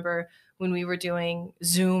do remember when we were doing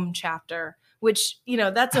Zoom chapter, which, you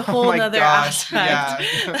know, that's a whole nother aspect.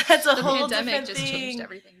 Yeah. That's a The whole pandemic different just thing. changed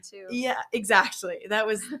everything too. Yeah, exactly.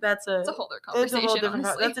 That's It's a whole other it's a conversation. whole different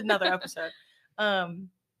Honestly. that's another episode.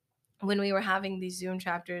 When we were having these Zoom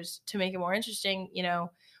chapters to make it more interesting, you know,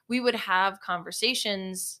 we would have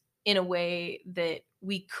conversations in a way that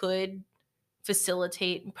we could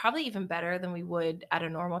facilitate probably even better than we would at a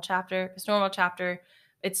normal chapter. Because normal chapter,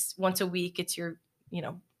 it's once a week. It's your, you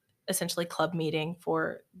know, essentially club meeting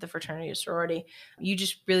for the fraternity or sorority. You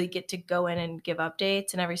just really get to go in and give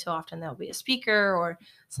updates, and every so often there'll be a speaker or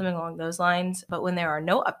something along those lines. But when there are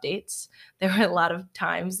no updates, there were a lot of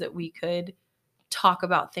times that we could talk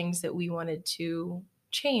about things that we wanted to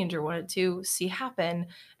change or wanted to see happen.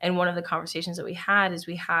 And one of the conversations that we had is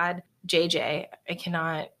we had JJ, I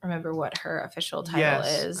cannot remember what her official title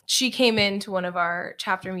is. She came into one of our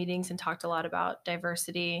chapter meetings and talked a lot about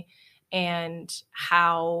diversity and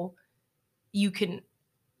how you can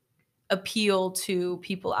appeal to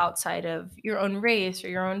people outside of your own race or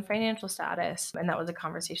your own financial status. And that was a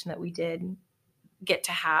conversation that we did get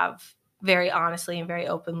to have very honestly and very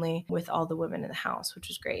openly with all the women in the house, which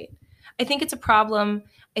was great. I think it's a problem.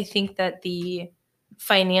 I think that the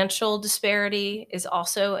financial disparity is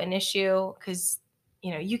also an issue because,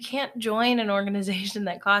 you know, you can't join an organization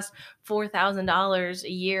that costs $4,000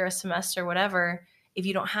 a year, a semester, whatever, if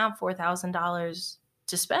you don't have $4,000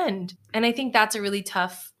 to spend. And I think that's a really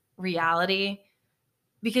tough reality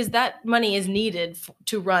because that money is needed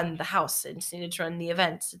to run the house. It's needed to run the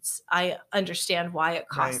events. I understand why it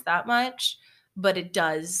costs that much, but it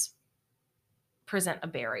does present a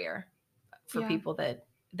barrier for people that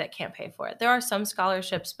can't pay for it. There are some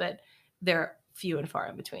scholarships, but they're few and far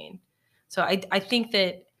in between. So I think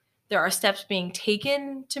that there are steps being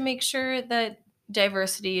taken to make sure that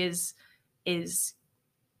diversity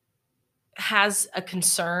has a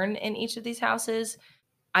concern in each of these houses.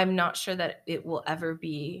 I'm not sure that it will ever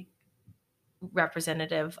be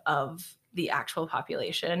representative of the actual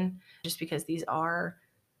population just because these are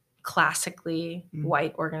classically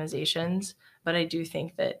white organizations. But I do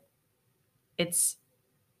think that it's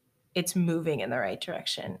moving in the right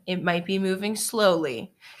direction. It might be moving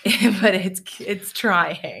slowly, but it's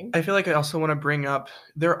trying. I feel like I also want to bring up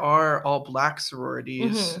there are all Black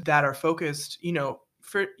sororities that are focused, you know,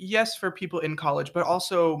 for people in college, but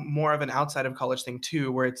also more of an outside of college thing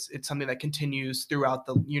too, where it's something that continues throughout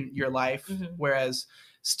your life. Whereas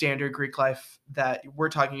standard Greek life that we're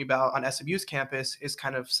talking about on SMU's campus is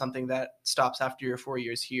kind of something that stops after your 4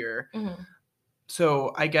 years here.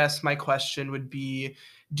 So I guess my question would be,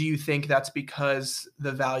 do you think that's because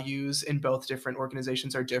the values in both different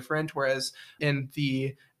organizations are different? Whereas in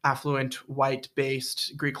the affluent,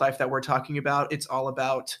 white-based Greek life that we're talking about, it's all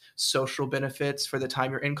about social benefits for the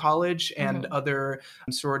time you're in college, and other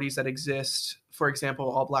sororities that exist, for example,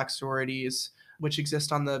 all Black sororities, which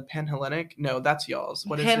exist on the Panhellenic. No, that's y'all's.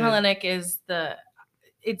 What is it? Panhellenic is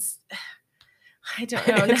I don't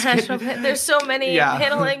know. There's so many. Yeah.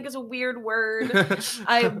 Panhellenic is a weird word.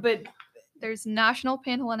 But there's National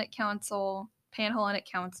Panhellenic Council,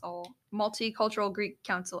 Multicultural Greek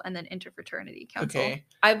Council, and then Interfraternity Council. Okay.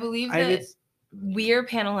 I believe that we're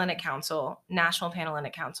Panhellenic Council, National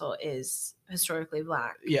Panhellenic Council is historically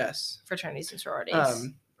Black. Yes. Fraternities and sororities.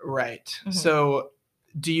 Right. Mhm. So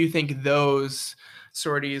do you think those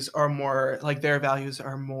sororities are more, like their values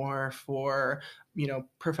are more for,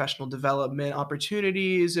 professional development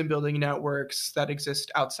opportunities and building networks that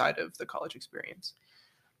exist outside of the college experience?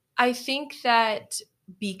 I think that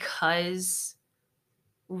because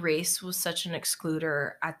race was such an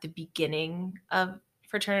excluder at the beginning of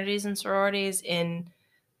fraternities and sororities in,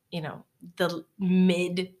 the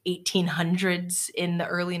mid 1800s, in the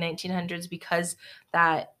early 1900s, because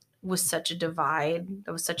that was such a divide,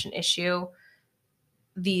 that was such an issue,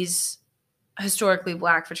 these historically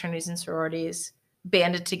Black fraternities and sororities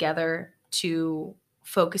banded together to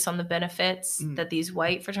focus on the benefits that these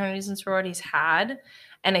white fraternities and sororities had.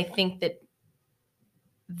 And I think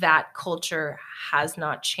that culture has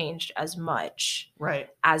not changed as much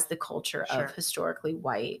as the culture of historically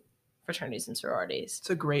white fraternities and sororities. It's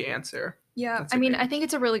a great answer. Yeah, I think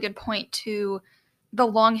it's a really good point too. The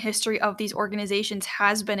long history of these organizations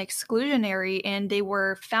has been exclusionary, and they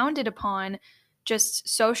were founded upon just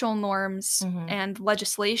social norms and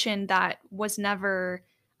legislation that was never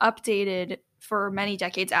updated for many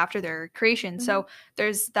decades after their creation. So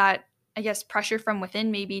there's that, I guess, pressure from within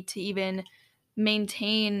maybe to even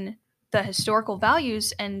maintain the historical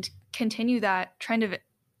values and continue that trend of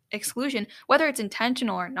exclusion, whether it's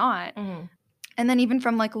intentional or not. And then even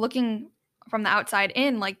from like looking from the outside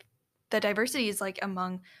in, like the diversity is like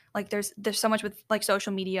among, like there's so much with like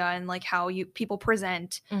social media and like how people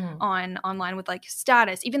present online with like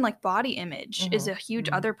status, even like body image is a huge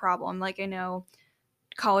other problem. Like I know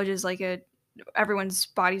college is like everyone's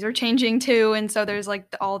bodies are changing too, and so there's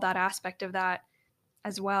like all that aspect of that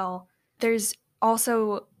as well. There's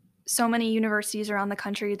also so many universities around the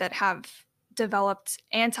country that have developed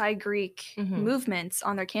anti-Greek movements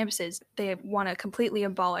on their campuses. They want to completely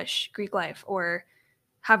abolish Greek life or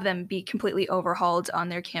have them be completely overhauled on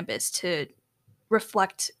their campus to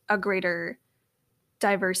reflect a greater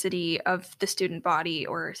diversity of the student body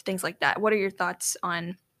or things like that. What are your thoughts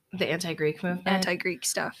on the anti-Greek movement? Anti-Greek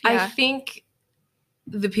stuff. Yeah. I think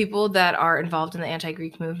the people that are involved in the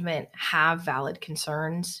anti-Greek movement have valid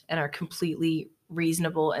concerns and are completely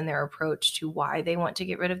reasonable in their approach to why they want to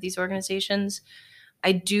get rid of these organizations.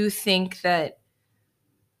 I do think that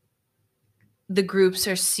the groups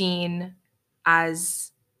are seen as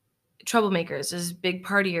troublemakers, as big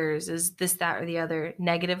partiers, as this, that, or the other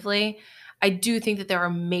negatively. I do think that there are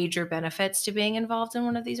major benefits to being involved in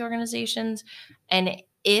one of these organizations. And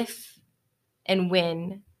if and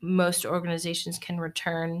when most organizations can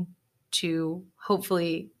return to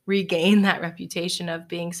hopefully regain that reputation of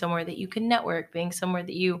being somewhere that you can network, being somewhere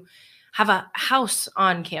that you have a house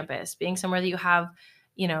on campus, being somewhere that you have,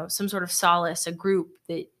 some sort of solace, a group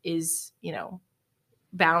that is,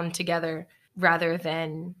 bound together, rather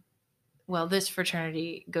than, well, this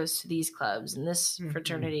fraternity goes to these clubs and this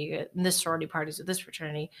fraternity and this sorority parties with this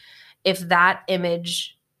fraternity. If that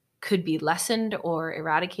image could be lessened or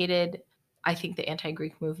eradicated, I think the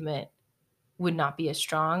anti-Greek movement would not be as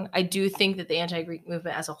strong. I do think that the anti-Greek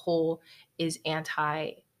movement as a whole is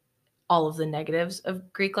anti all of the negatives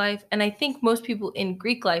of Greek life. And I think most people in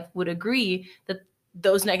Greek life would agree that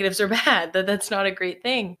those negatives are bad, that that's not a great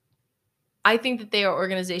thing. I think that they are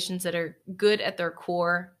organizations that are good at their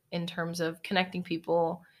core in terms of connecting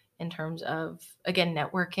people, in terms of, again,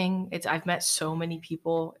 networking. I've met so many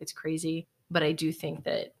people. It's crazy. But I do think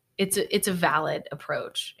that it's a valid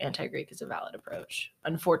approach. Anti-Greek is a valid approach,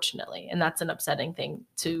 unfortunately. And that's an upsetting thing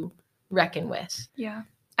to reckon with. Yeah.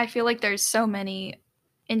 I feel like there's so many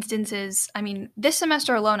instances. I mean, this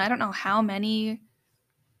semester alone, I don't know how many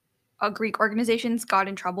Greek organizations got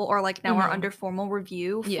in trouble or like now are under formal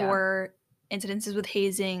review for incidences with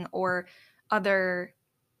hazing or other,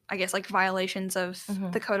 I guess, like violations of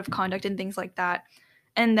the code of conduct and things like that.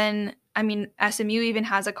 And then, I mean, SMU even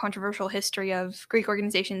has a controversial history of Greek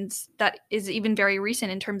organizations that is even very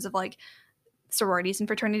recent in terms of like sororities and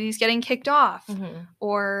fraternities getting kicked off.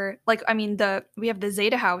 Or like, I mean, we have the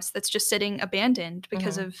Zeta House that's just sitting abandoned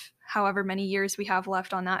because of however many years we have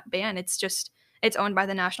left on that ban. It's owned by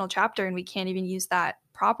the national chapter and we can't even use that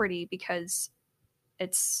property because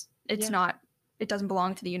it doesn't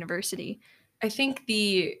belong to the university. I think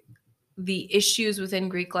the issues within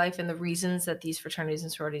Greek life and the reasons that these fraternities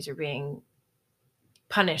and sororities are being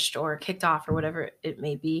punished or kicked off or whatever it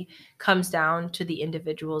may be comes down to the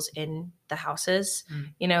individuals in the houses.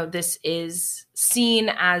 This is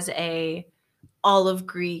seen as all of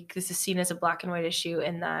Greek. This is seen as a black and white issue,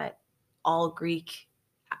 in that all Greek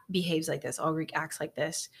behaves like this, all Greek acts like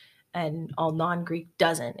this, and all non-Greek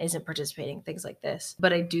isn't participating, things like this.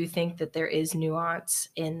 But I do think that there is nuance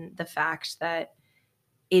in the fact that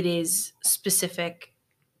it is specific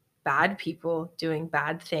bad people doing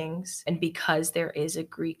bad things. And because there is a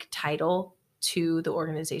Greek title to the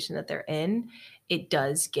organization that they're in, it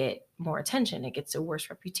does get more attention. It gets a worse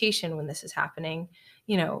reputation when this is happening.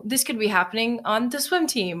 This could be happening on the swim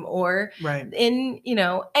team or in,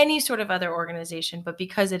 any sort of other organization. But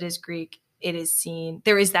because it is Greek, it is seen,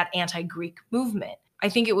 there is that anti-Greek movement. I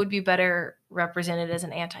think it would be better represented as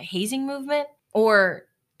an anti-hazing movement or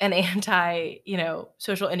an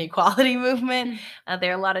social inequality movement. There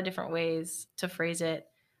are a lot of different ways to phrase it.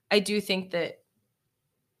 I do think that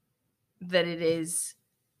it is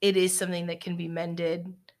something that can be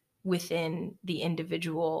mended within the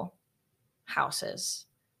individual houses.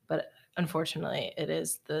 But unfortunately, it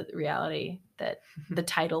is the reality that the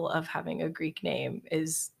title of having a Greek name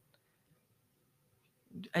is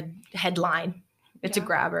a headline. It's a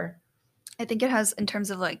grabber. I think it has, in terms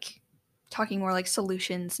of like talking more like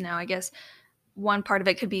solutions now, I guess one part of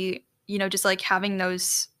it could be, just like having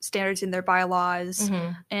those standards in their bylaws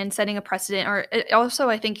and setting a precedent. Or it also,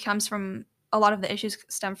 I think, comes from a lot of the issues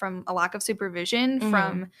stem from a lack of supervision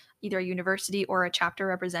from either a university or a chapter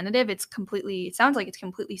representative. It sounds like it's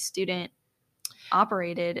completely student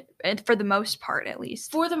operated, and for the most part, at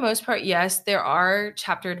least. For the most part, yes. There are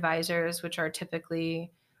chapter advisors, which are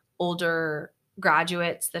typically older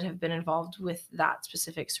graduates that have been involved with that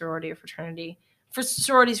specific sorority or fraternity. For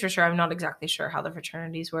sororities, for sure, I'm not exactly sure how the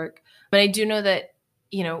fraternities work, but I do know that,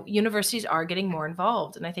 universities are getting more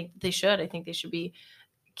involved, and I think they should. I think they should be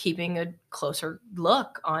keeping a closer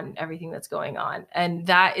look on everything that's going on. And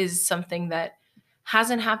that is something that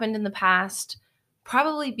hasn't happened in the past,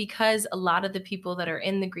 probably because a lot of the people that are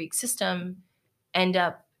in the Greek system end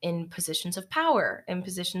up in positions of power, in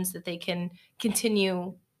positions that they can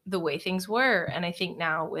continue the way things were. And I think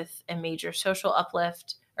now with a major social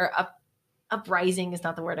uplift, or uprising is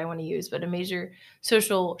not the word I want to use, but a major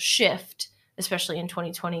social shift, especially in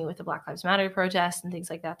 2020 with the Black Lives Matter protests and things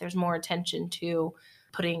like that, there's more attention to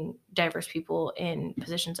putting diverse people in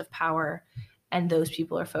positions of power. And those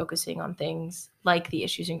people are focusing on things like the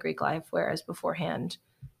issues in Greek life, whereas beforehand,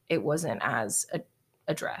 it wasn't as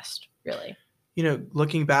addressed, really.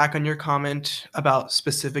 Looking back on your comment about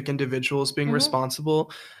specific individuals being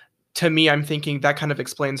responsible, to me, I'm thinking that kind of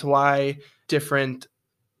explains why different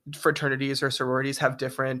fraternities or sororities have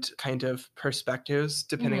different kind of perspectives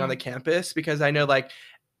depending on the campus. Because I know, like,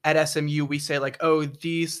 at SMU, we say like, oh,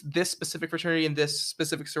 this specific fraternity and this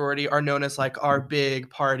specific sorority are known as like our big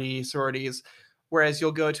party sororities. Whereas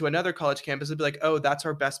you'll go to another college campus and be like, oh, that's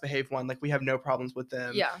our best behaved one. Like, we have no problems with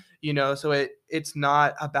them. Yeah. So it's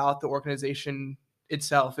not about the organization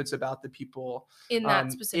itself. It's about the people in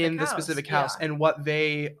that specific house and what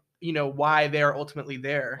they, why they're ultimately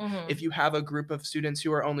there. If you have a group of students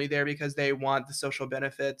who are only there because they want the social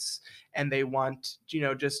benefits and they want,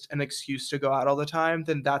 just an excuse to go out all the time,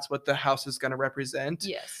 then that's what the house is going to represent.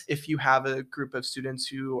 Yes. If you have a group of students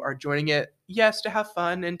who are joining it, yes, to have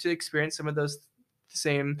fun and to experience some of those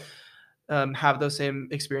have those same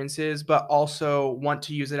experiences, but also want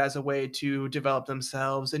to use it as a way to develop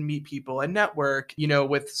themselves and meet people and network.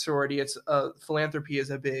 With sorority, it's philanthropy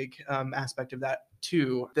is a big aspect of that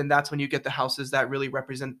too. Then that's when you get the houses that really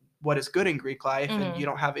represent what is good in Greek life, and you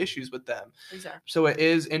don't have issues with them. Exactly. So it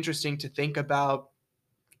is interesting to think about.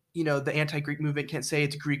 The anti-Greek movement can't say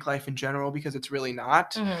it's Greek life in general, because it's really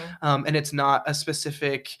not. And it's not a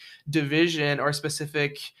specific division or a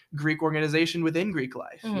specific Greek organization within Greek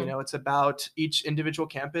life. It's about each individual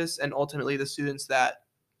campus and ultimately the students that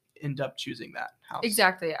end up choosing that house.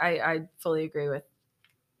 Exactly. I fully agree with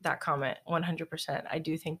that comment 100%. I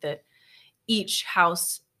do think that each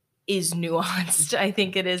house is nuanced. I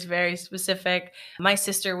think it is very specific. My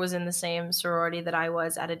sister was in the same sorority that I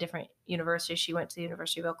was at a different university. She went to the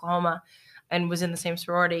University of Oklahoma and was in the same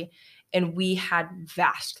sorority. And we had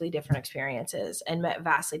vastly different experiences and met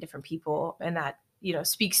vastly different people. And that,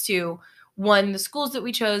 speaks to, one, the schools that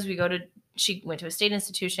we chose. She went to a state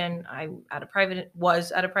institution. I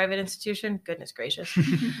was at a private institution. Goodness gracious.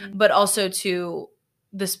 But also to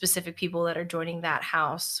the specific people that are joining that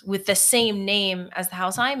house with the same name as the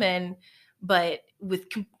house I'm in, but with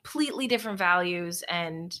completely different values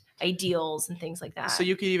and ideals and things like that. So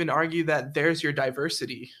you could even argue that there's your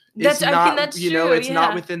diversity. That's true. It's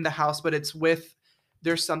not within the house, but it's with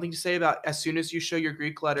there's something to say about as soon as you show your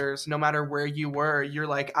Greek letters, no matter where you were, you're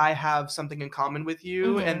like, I have something in common with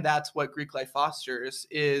you. Mhm. And that's what Greek life fosters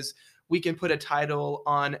is we can put a title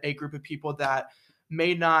on a group of people that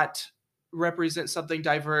may not represent something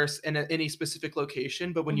diverse in any specific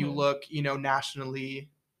location, but when you Mhm. look, nationally,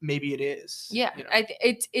 maybe it is. Yeah,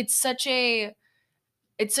 it's such a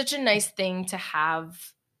nice thing to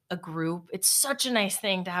have a group. It's such a nice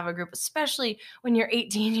thing to have a group, especially when you're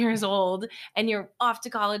 18 years old and you're off to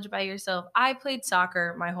college by yourself. I played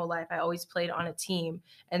soccer my whole life. I always played on a team.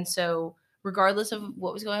 And so regardless of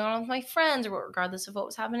what was going on with my friends or regardless of what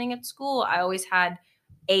was happening at school, I always had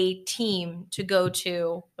a team to go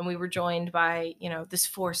to, and we were joined by, this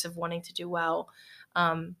force of wanting to do well.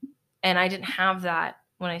 And I didn't have that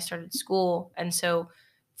when I started school. And so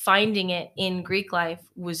finding it in Greek life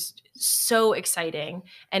was so exciting,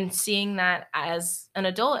 and seeing that as an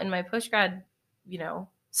adult in my postgrad,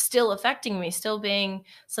 still affecting me, still being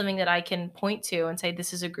something that I can point to and say,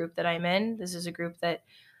 this is a group that I'm in. This is a group that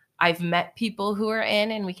I've met people who are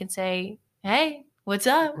in, and we can say, hey, what's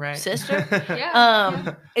up, Right. sister?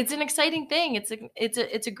 Yeah. It's an exciting thing.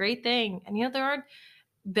 It's a great thing. And there are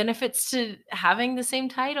benefits to having the same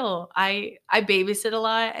title. I babysit a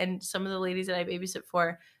lot, and some of the ladies that I babysit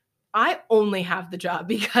for, I only have the job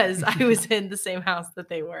because I was in the same house that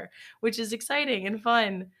they were, which is exciting and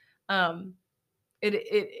fun. Um,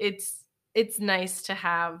 it's nice to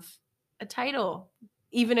have a title,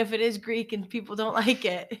 even if it is Greek and people don't like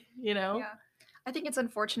it. Yeah. I think it's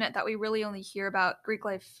unfortunate that we really only hear about Greek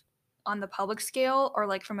life on the public scale or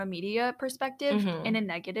like from a media perspective Mhm. in a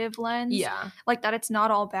negative lens. Yeah. Like that it's not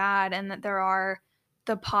all bad and that there are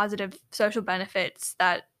the positive social benefits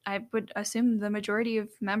that I would assume the majority of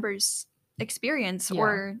members experience. Yeah.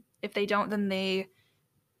 Or if they don't, then they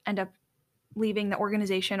end up leaving the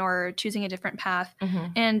organization or choosing a different path.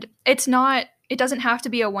 Mhm. And it doesn't have to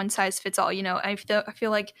be a one size fits all. I feel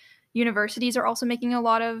like universities are also making a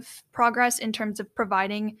lot of progress in terms of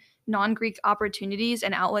providing non-Greek opportunities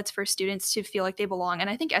and outlets for students to feel like they belong. And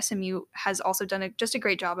I think SMU has also done just a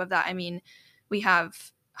great job of that. I mean, we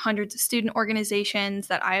have hundreds of student organizations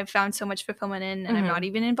that I have found so much fulfillment in, and I'm not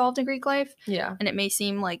even involved in Greek life. Yeah. And it may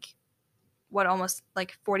seem like almost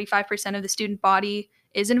like 45% of the student body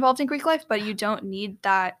is involved in Greek life, but you don't need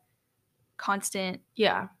that constant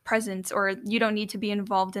presence, or you don't need to be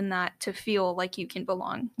involved in that to feel like you can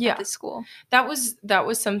belong at this school. That was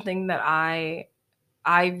something that I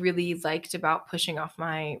really liked about pushing off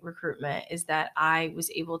my recruitment, is that I was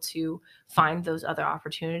able to find those other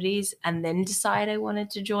opportunities and then decide I wanted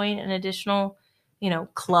to join an additional,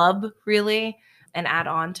 club really, and add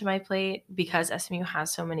on to my plate, because SMU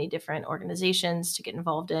has so many different organizations to get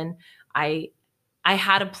involved in. I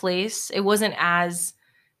had a place. It wasn't as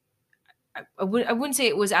I wouldn't say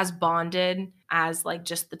it was as bonded as like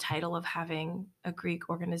just the title of having a Greek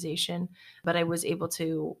organization, but I was able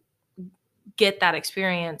to get that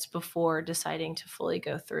experience before deciding to fully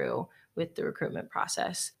go through with the recruitment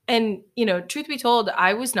process. And, truth be told,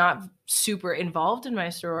 I was not super involved in my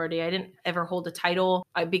sorority. I didn't ever hold a title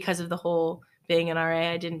because of the whole being an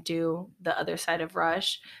RA. I didn't do the other side of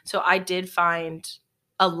Rush. So I did find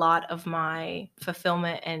a lot of my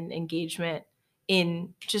fulfillment and engagement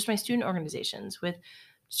in just my student organizations, with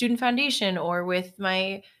Student Foundation, or with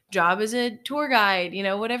my job as a tour guide,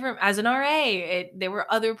 whatever, as an RA. There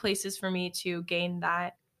were other places for me to gain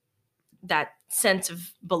that sense of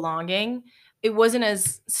belonging. It wasn't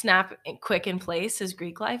as snap and quick in place as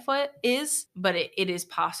Greek life is, but it is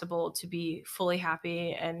possible to be fully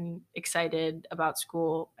happy and excited about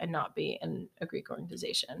school and not be in a Greek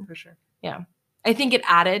organization. For sure. Yeah. I think it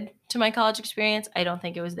added to my college experience. I don't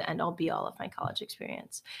think it was the end all be all of my college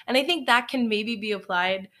experience. And I think that can maybe be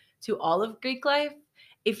applied to all of Greek life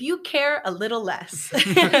if you care a little less.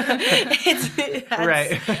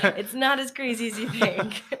 It's not as crazy as you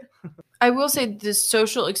think. I will say the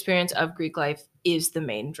social experience of Greek life is the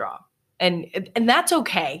main draw. And that's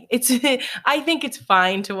okay. I think it's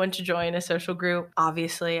fine to want to join a social group.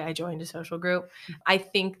 Obviously, I joined a social group. I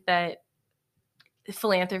think that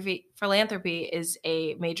philanthropy is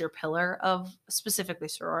a major pillar of specifically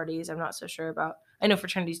sororities. I'm not so sure about, I know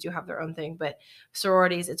fraternities do have their own thing, but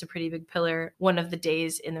sororities, it's a pretty big pillar. One of the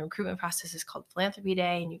days in the recruitment process is called Philanthropy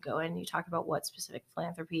Day, and you go in and you talk about what specific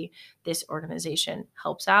philanthropy this organization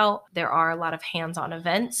helps out. There are a lot of hands-on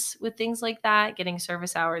events with things like that. Getting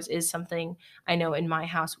service hours is something I know in my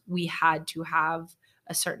house we had to have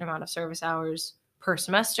a certain amount of service hours per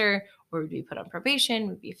semester, or we'd be put on probation,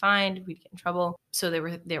 we'd be fined, we'd get in trouble. So there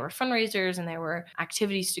were fundraisers and there were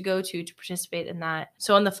activities to go to participate in that.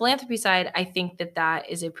 So on the philanthropy side, I think that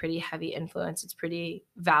is a pretty heavy influence. It's pretty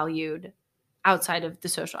valued outside of the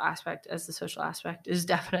social aspect, as the social aspect is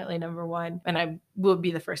definitely number one. And I will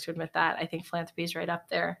be the first to admit that. I think philanthropy is right up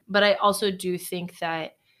there. But I also do think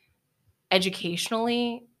that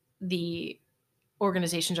educationally, the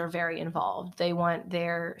organizations are very involved. They want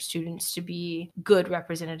their students to be good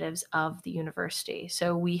representatives of the university.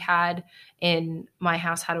 So we had, in my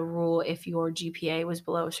house, had a rule: if your GPA was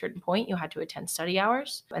below a certain point, you had to attend study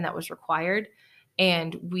hours, and that was required.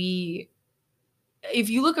 And if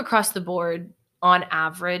you look across the board, on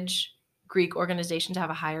average, Greek organizations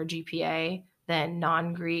have a higher GPA than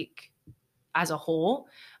non-Greek as a whole,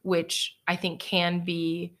 which I think can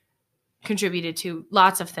be contributed to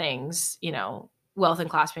lots of things, wealth and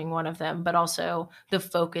class being one of them, but also the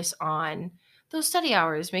focus on those study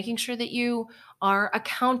hours, making sure that you are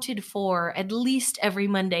accounted for at least every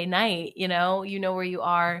Monday night. You know where you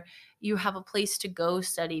are, you have a place to go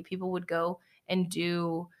study. People would go and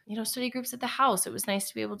do, study groups at the house. It was nice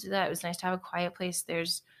to be able to do that. It was nice to have a quiet place.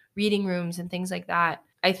 There's reading rooms and things like that.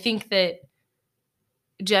 I think that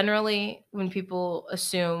generally, when people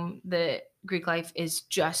assume that Greek life is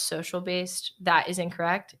just social based, that is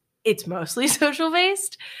incorrect. It's mostly social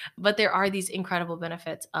based, but there are these incredible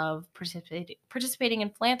benefits of participating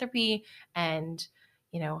in philanthropy and,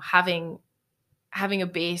 having a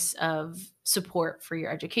base of support for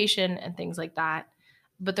your education and things like that.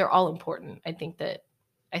 But they're all important. I think that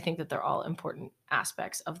they're all important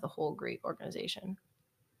aspects of the whole Greek organization.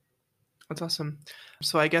 That's awesome.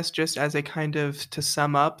 So I guess just as a kind of to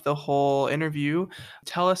sum up the whole interview,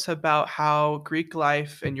 tell us about how Greek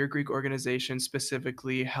life and your Greek organization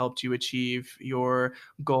specifically helped you achieve your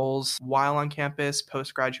goals while on campus,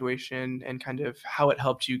 post-graduation, and kind of how it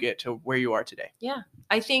helped you get to where you are today. Yeah,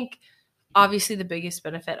 I think obviously the biggest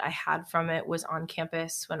benefit I had from it was on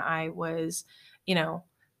campus when I was,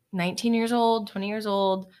 19 years old, 20 years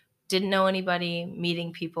old, didn't know anybody,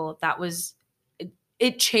 meeting people.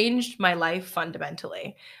 It changed my life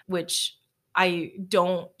fundamentally, which I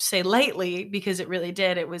don't say lightly because it really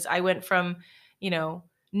did. I went from,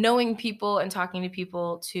 knowing people and talking to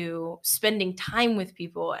people to spending time with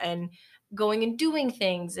people and going and doing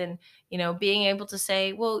things and, being able to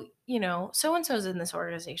say, well, so-and-so's in this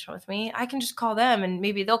organization with me. I can just call them and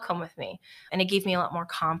maybe they'll come with me. And it gave me a lot more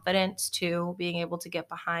confidence too, being able to get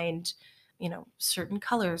behind, certain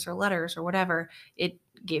colors or letters or whatever. It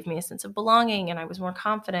gave me a sense of belonging and I was more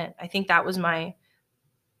confident. I think that was my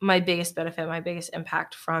biggest benefit, my biggest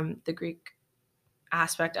impact from the Greek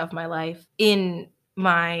aspect of my life. In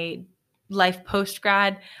my life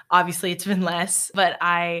post-grad, obviously it's been less, but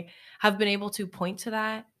I have been able to point to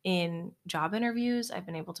that in job interviews. I've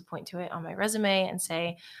been able to point to it on my resume and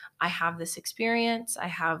say, I have this experience. I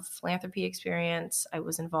have philanthropy experience. I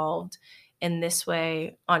was involved in this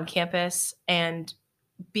way on campus. And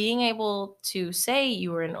being able to say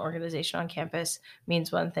you were in an organization on campus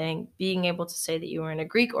means one thing. Being able to say that you were in a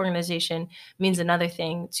Greek organization means another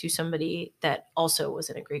thing to somebody that also was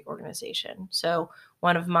in a Greek organization. So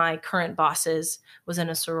one of my current bosses was in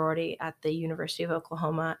a sorority at the University of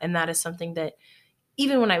Oklahoma. And that is something that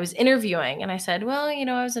even when I was interviewing and I said, well,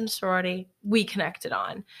 I was in a sorority, we connected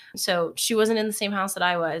on. So she wasn't in the same house that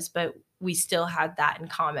I was, but we still had that in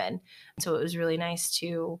common. So it was really nice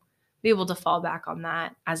to be able to fall back on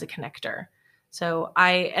that as a connector. So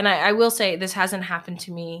I will say this hasn't happened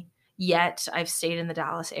to me yet. I've stayed in the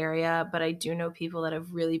Dallas area, but I do know people that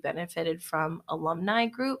have really benefited from alumni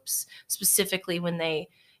groups, specifically when they,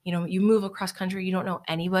 you move across country, you don't know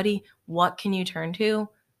anybody. What can you turn to?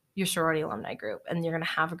 Your sorority alumni group. And you're going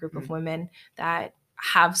to have a group of women that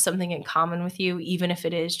have something in common with you, even if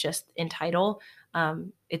it is just in title.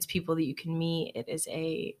 It's people that you can meet. It's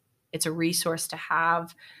a resource to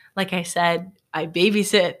have. Like I said, I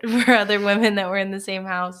babysit for other women that were in the same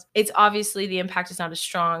house. It's obviously the impact is not as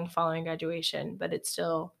strong following graduation, but it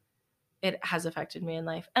has affected me in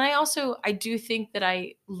life. And I do think that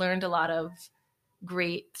I learned a lot of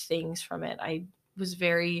great things from it. I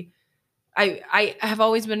have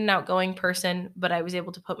always been an outgoing person, but I was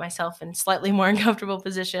able to put myself in slightly more uncomfortable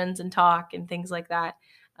positions and talk and things like that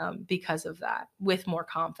because of that, with more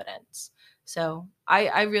confidence. So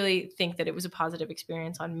I really think that it was a positive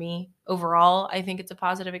experience on me. Overall, I think it's a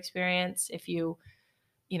positive experience if you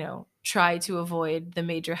try to avoid the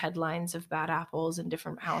major headlines of bad apples in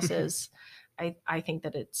different houses. I think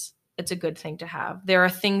that it's a good thing to have. There are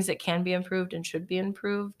things that can be improved and should be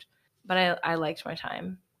improved, but I liked my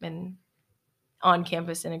time and on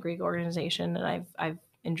campus in a Greek organization, and I've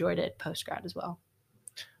enjoyed it post-grad as well.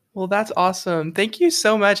 Well, that's awesome. Thank you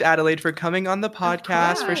so much, Adelaide, for coming on the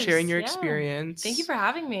podcast, for sharing your experience. Thank you for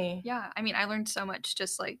having me. Yeah, I mean, I learned so much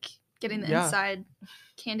just like Getting the Yeah. inside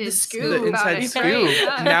candid The scoop scoop. The about inside it, scoop. right?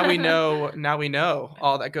 Yeah. Now we know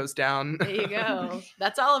all that goes down. There you go.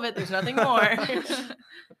 That's all of it. There's nothing more.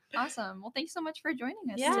 Awesome. Well, thanks so much for joining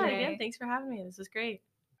us Yeah, today. again, thanks for having me. This was great.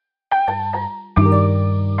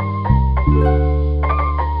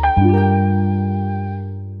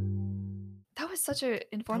 That was such an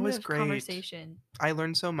informative great. conversation. I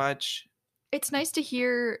learned so much. It's nice to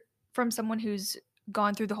hear from someone who's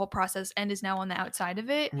gone through the whole process and is now on the outside of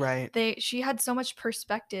it. Right. She had so much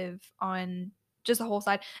perspective on just the whole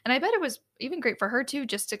side, and I bet it was even great for her too,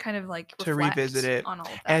 just to kind of like To reflect revisit it on all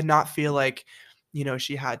of that and not feel like,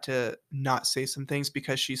 she had to not say some things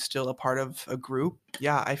because she's still a part of a group.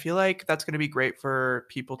 Yeah, I feel like that's going to be great for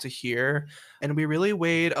people to hear. And we really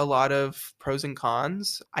weighed a lot of pros and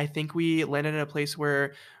cons. I think we landed in a place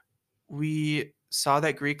where we saw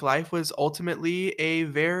that Greek life was ultimately a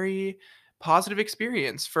very positive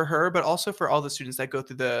experience for her, but also for all the students that go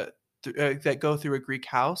through that go through a Greek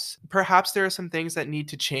house. Perhaps there are some things that need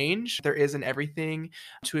to change. There isn't everything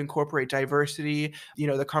to incorporate diversity.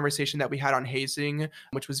 The conversation that we had on hazing,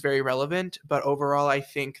 which was very relevant. But overall, I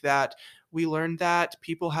think that we learned that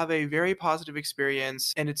people have a very positive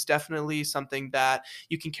experience, and it's definitely something that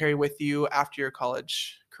you can carry with you after your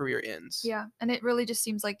college career ends. Yeah, and it really just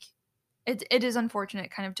seems like it is unfortunate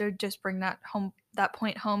kind of to just bring that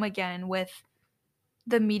point home again with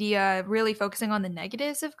the media really focusing on the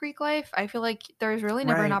negatives of Greek life. I feel like there's really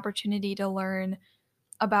never an Right. opportunity to learn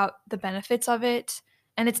about the benefits of it,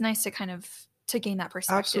 and it's nice to kind of to gain that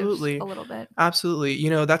perspective Absolutely. a little bit. Absolutely.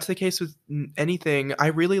 That's the case with anything. I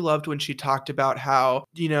really loved when she talked about how,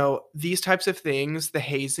 these types of things, the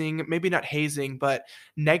hazing, maybe not hazing, but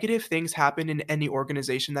negative things happen in any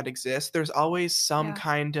organization that exists. There's always some Yeah.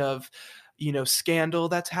 kind of scandal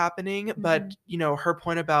that's happening. But, her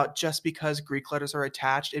point about just because Greek letters are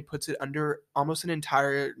attached, it puts it under almost an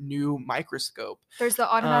entire new microscope. There's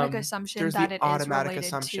the automatic assumption There's that the it is automatic related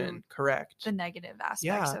assumption. to Correct. the negative aspects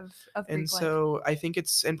Yeah. of And Greek life. so I think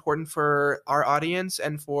it's important for our audience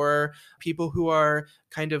and for people who are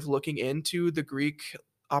kind of looking into the Greek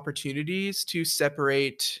opportunities to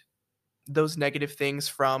separate those negative things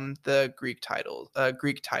from the Greek title,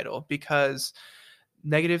 because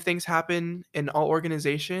negative things happen in all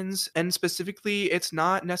organizations, and specifically it's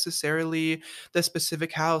not necessarily the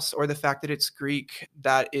specific house or the fact that it's Greek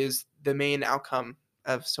that is the main outcome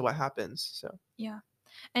of what happens. So Yeah.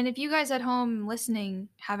 And if you guys at home listening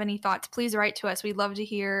have any thoughts, please write to us. We'd love to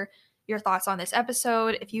hear your thoughts on this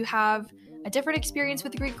episode. If you have a different experience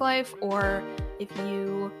with Greek life, or if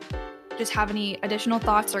you just have any additional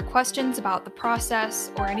thoughts or questions about the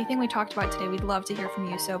process or anything we talked about today, we'd love to hear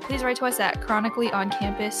from you. So please write to us at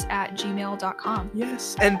chronicallyoncampus@gmail.com.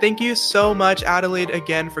 Yes. And thank you so much, Adelaide,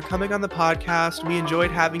 again, for coming on the podcast. We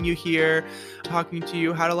enjoyed having you here, talking to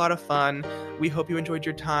you, had a lot of fun. We hope you enjoyed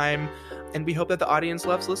your time, and we hope that the audience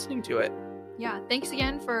loves listening to it. Yeah, thanks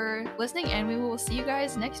again for listening, and we will see you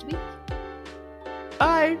guys next week.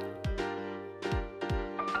 Bye.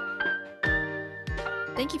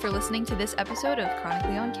 Thank you for listening to this episode of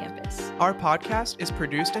Chronically on Campus. Our podcast is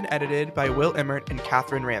produced and edited by Will Emmert and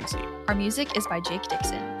Catherine Ramsey. Our music is by Jake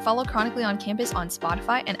Dixon. Follow Chronically on Campus on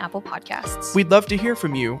Spotify and Apple Podcasts. We'd love to hear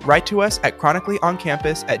from you. Write to us at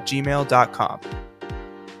chronicallyoncampus@gmail.com.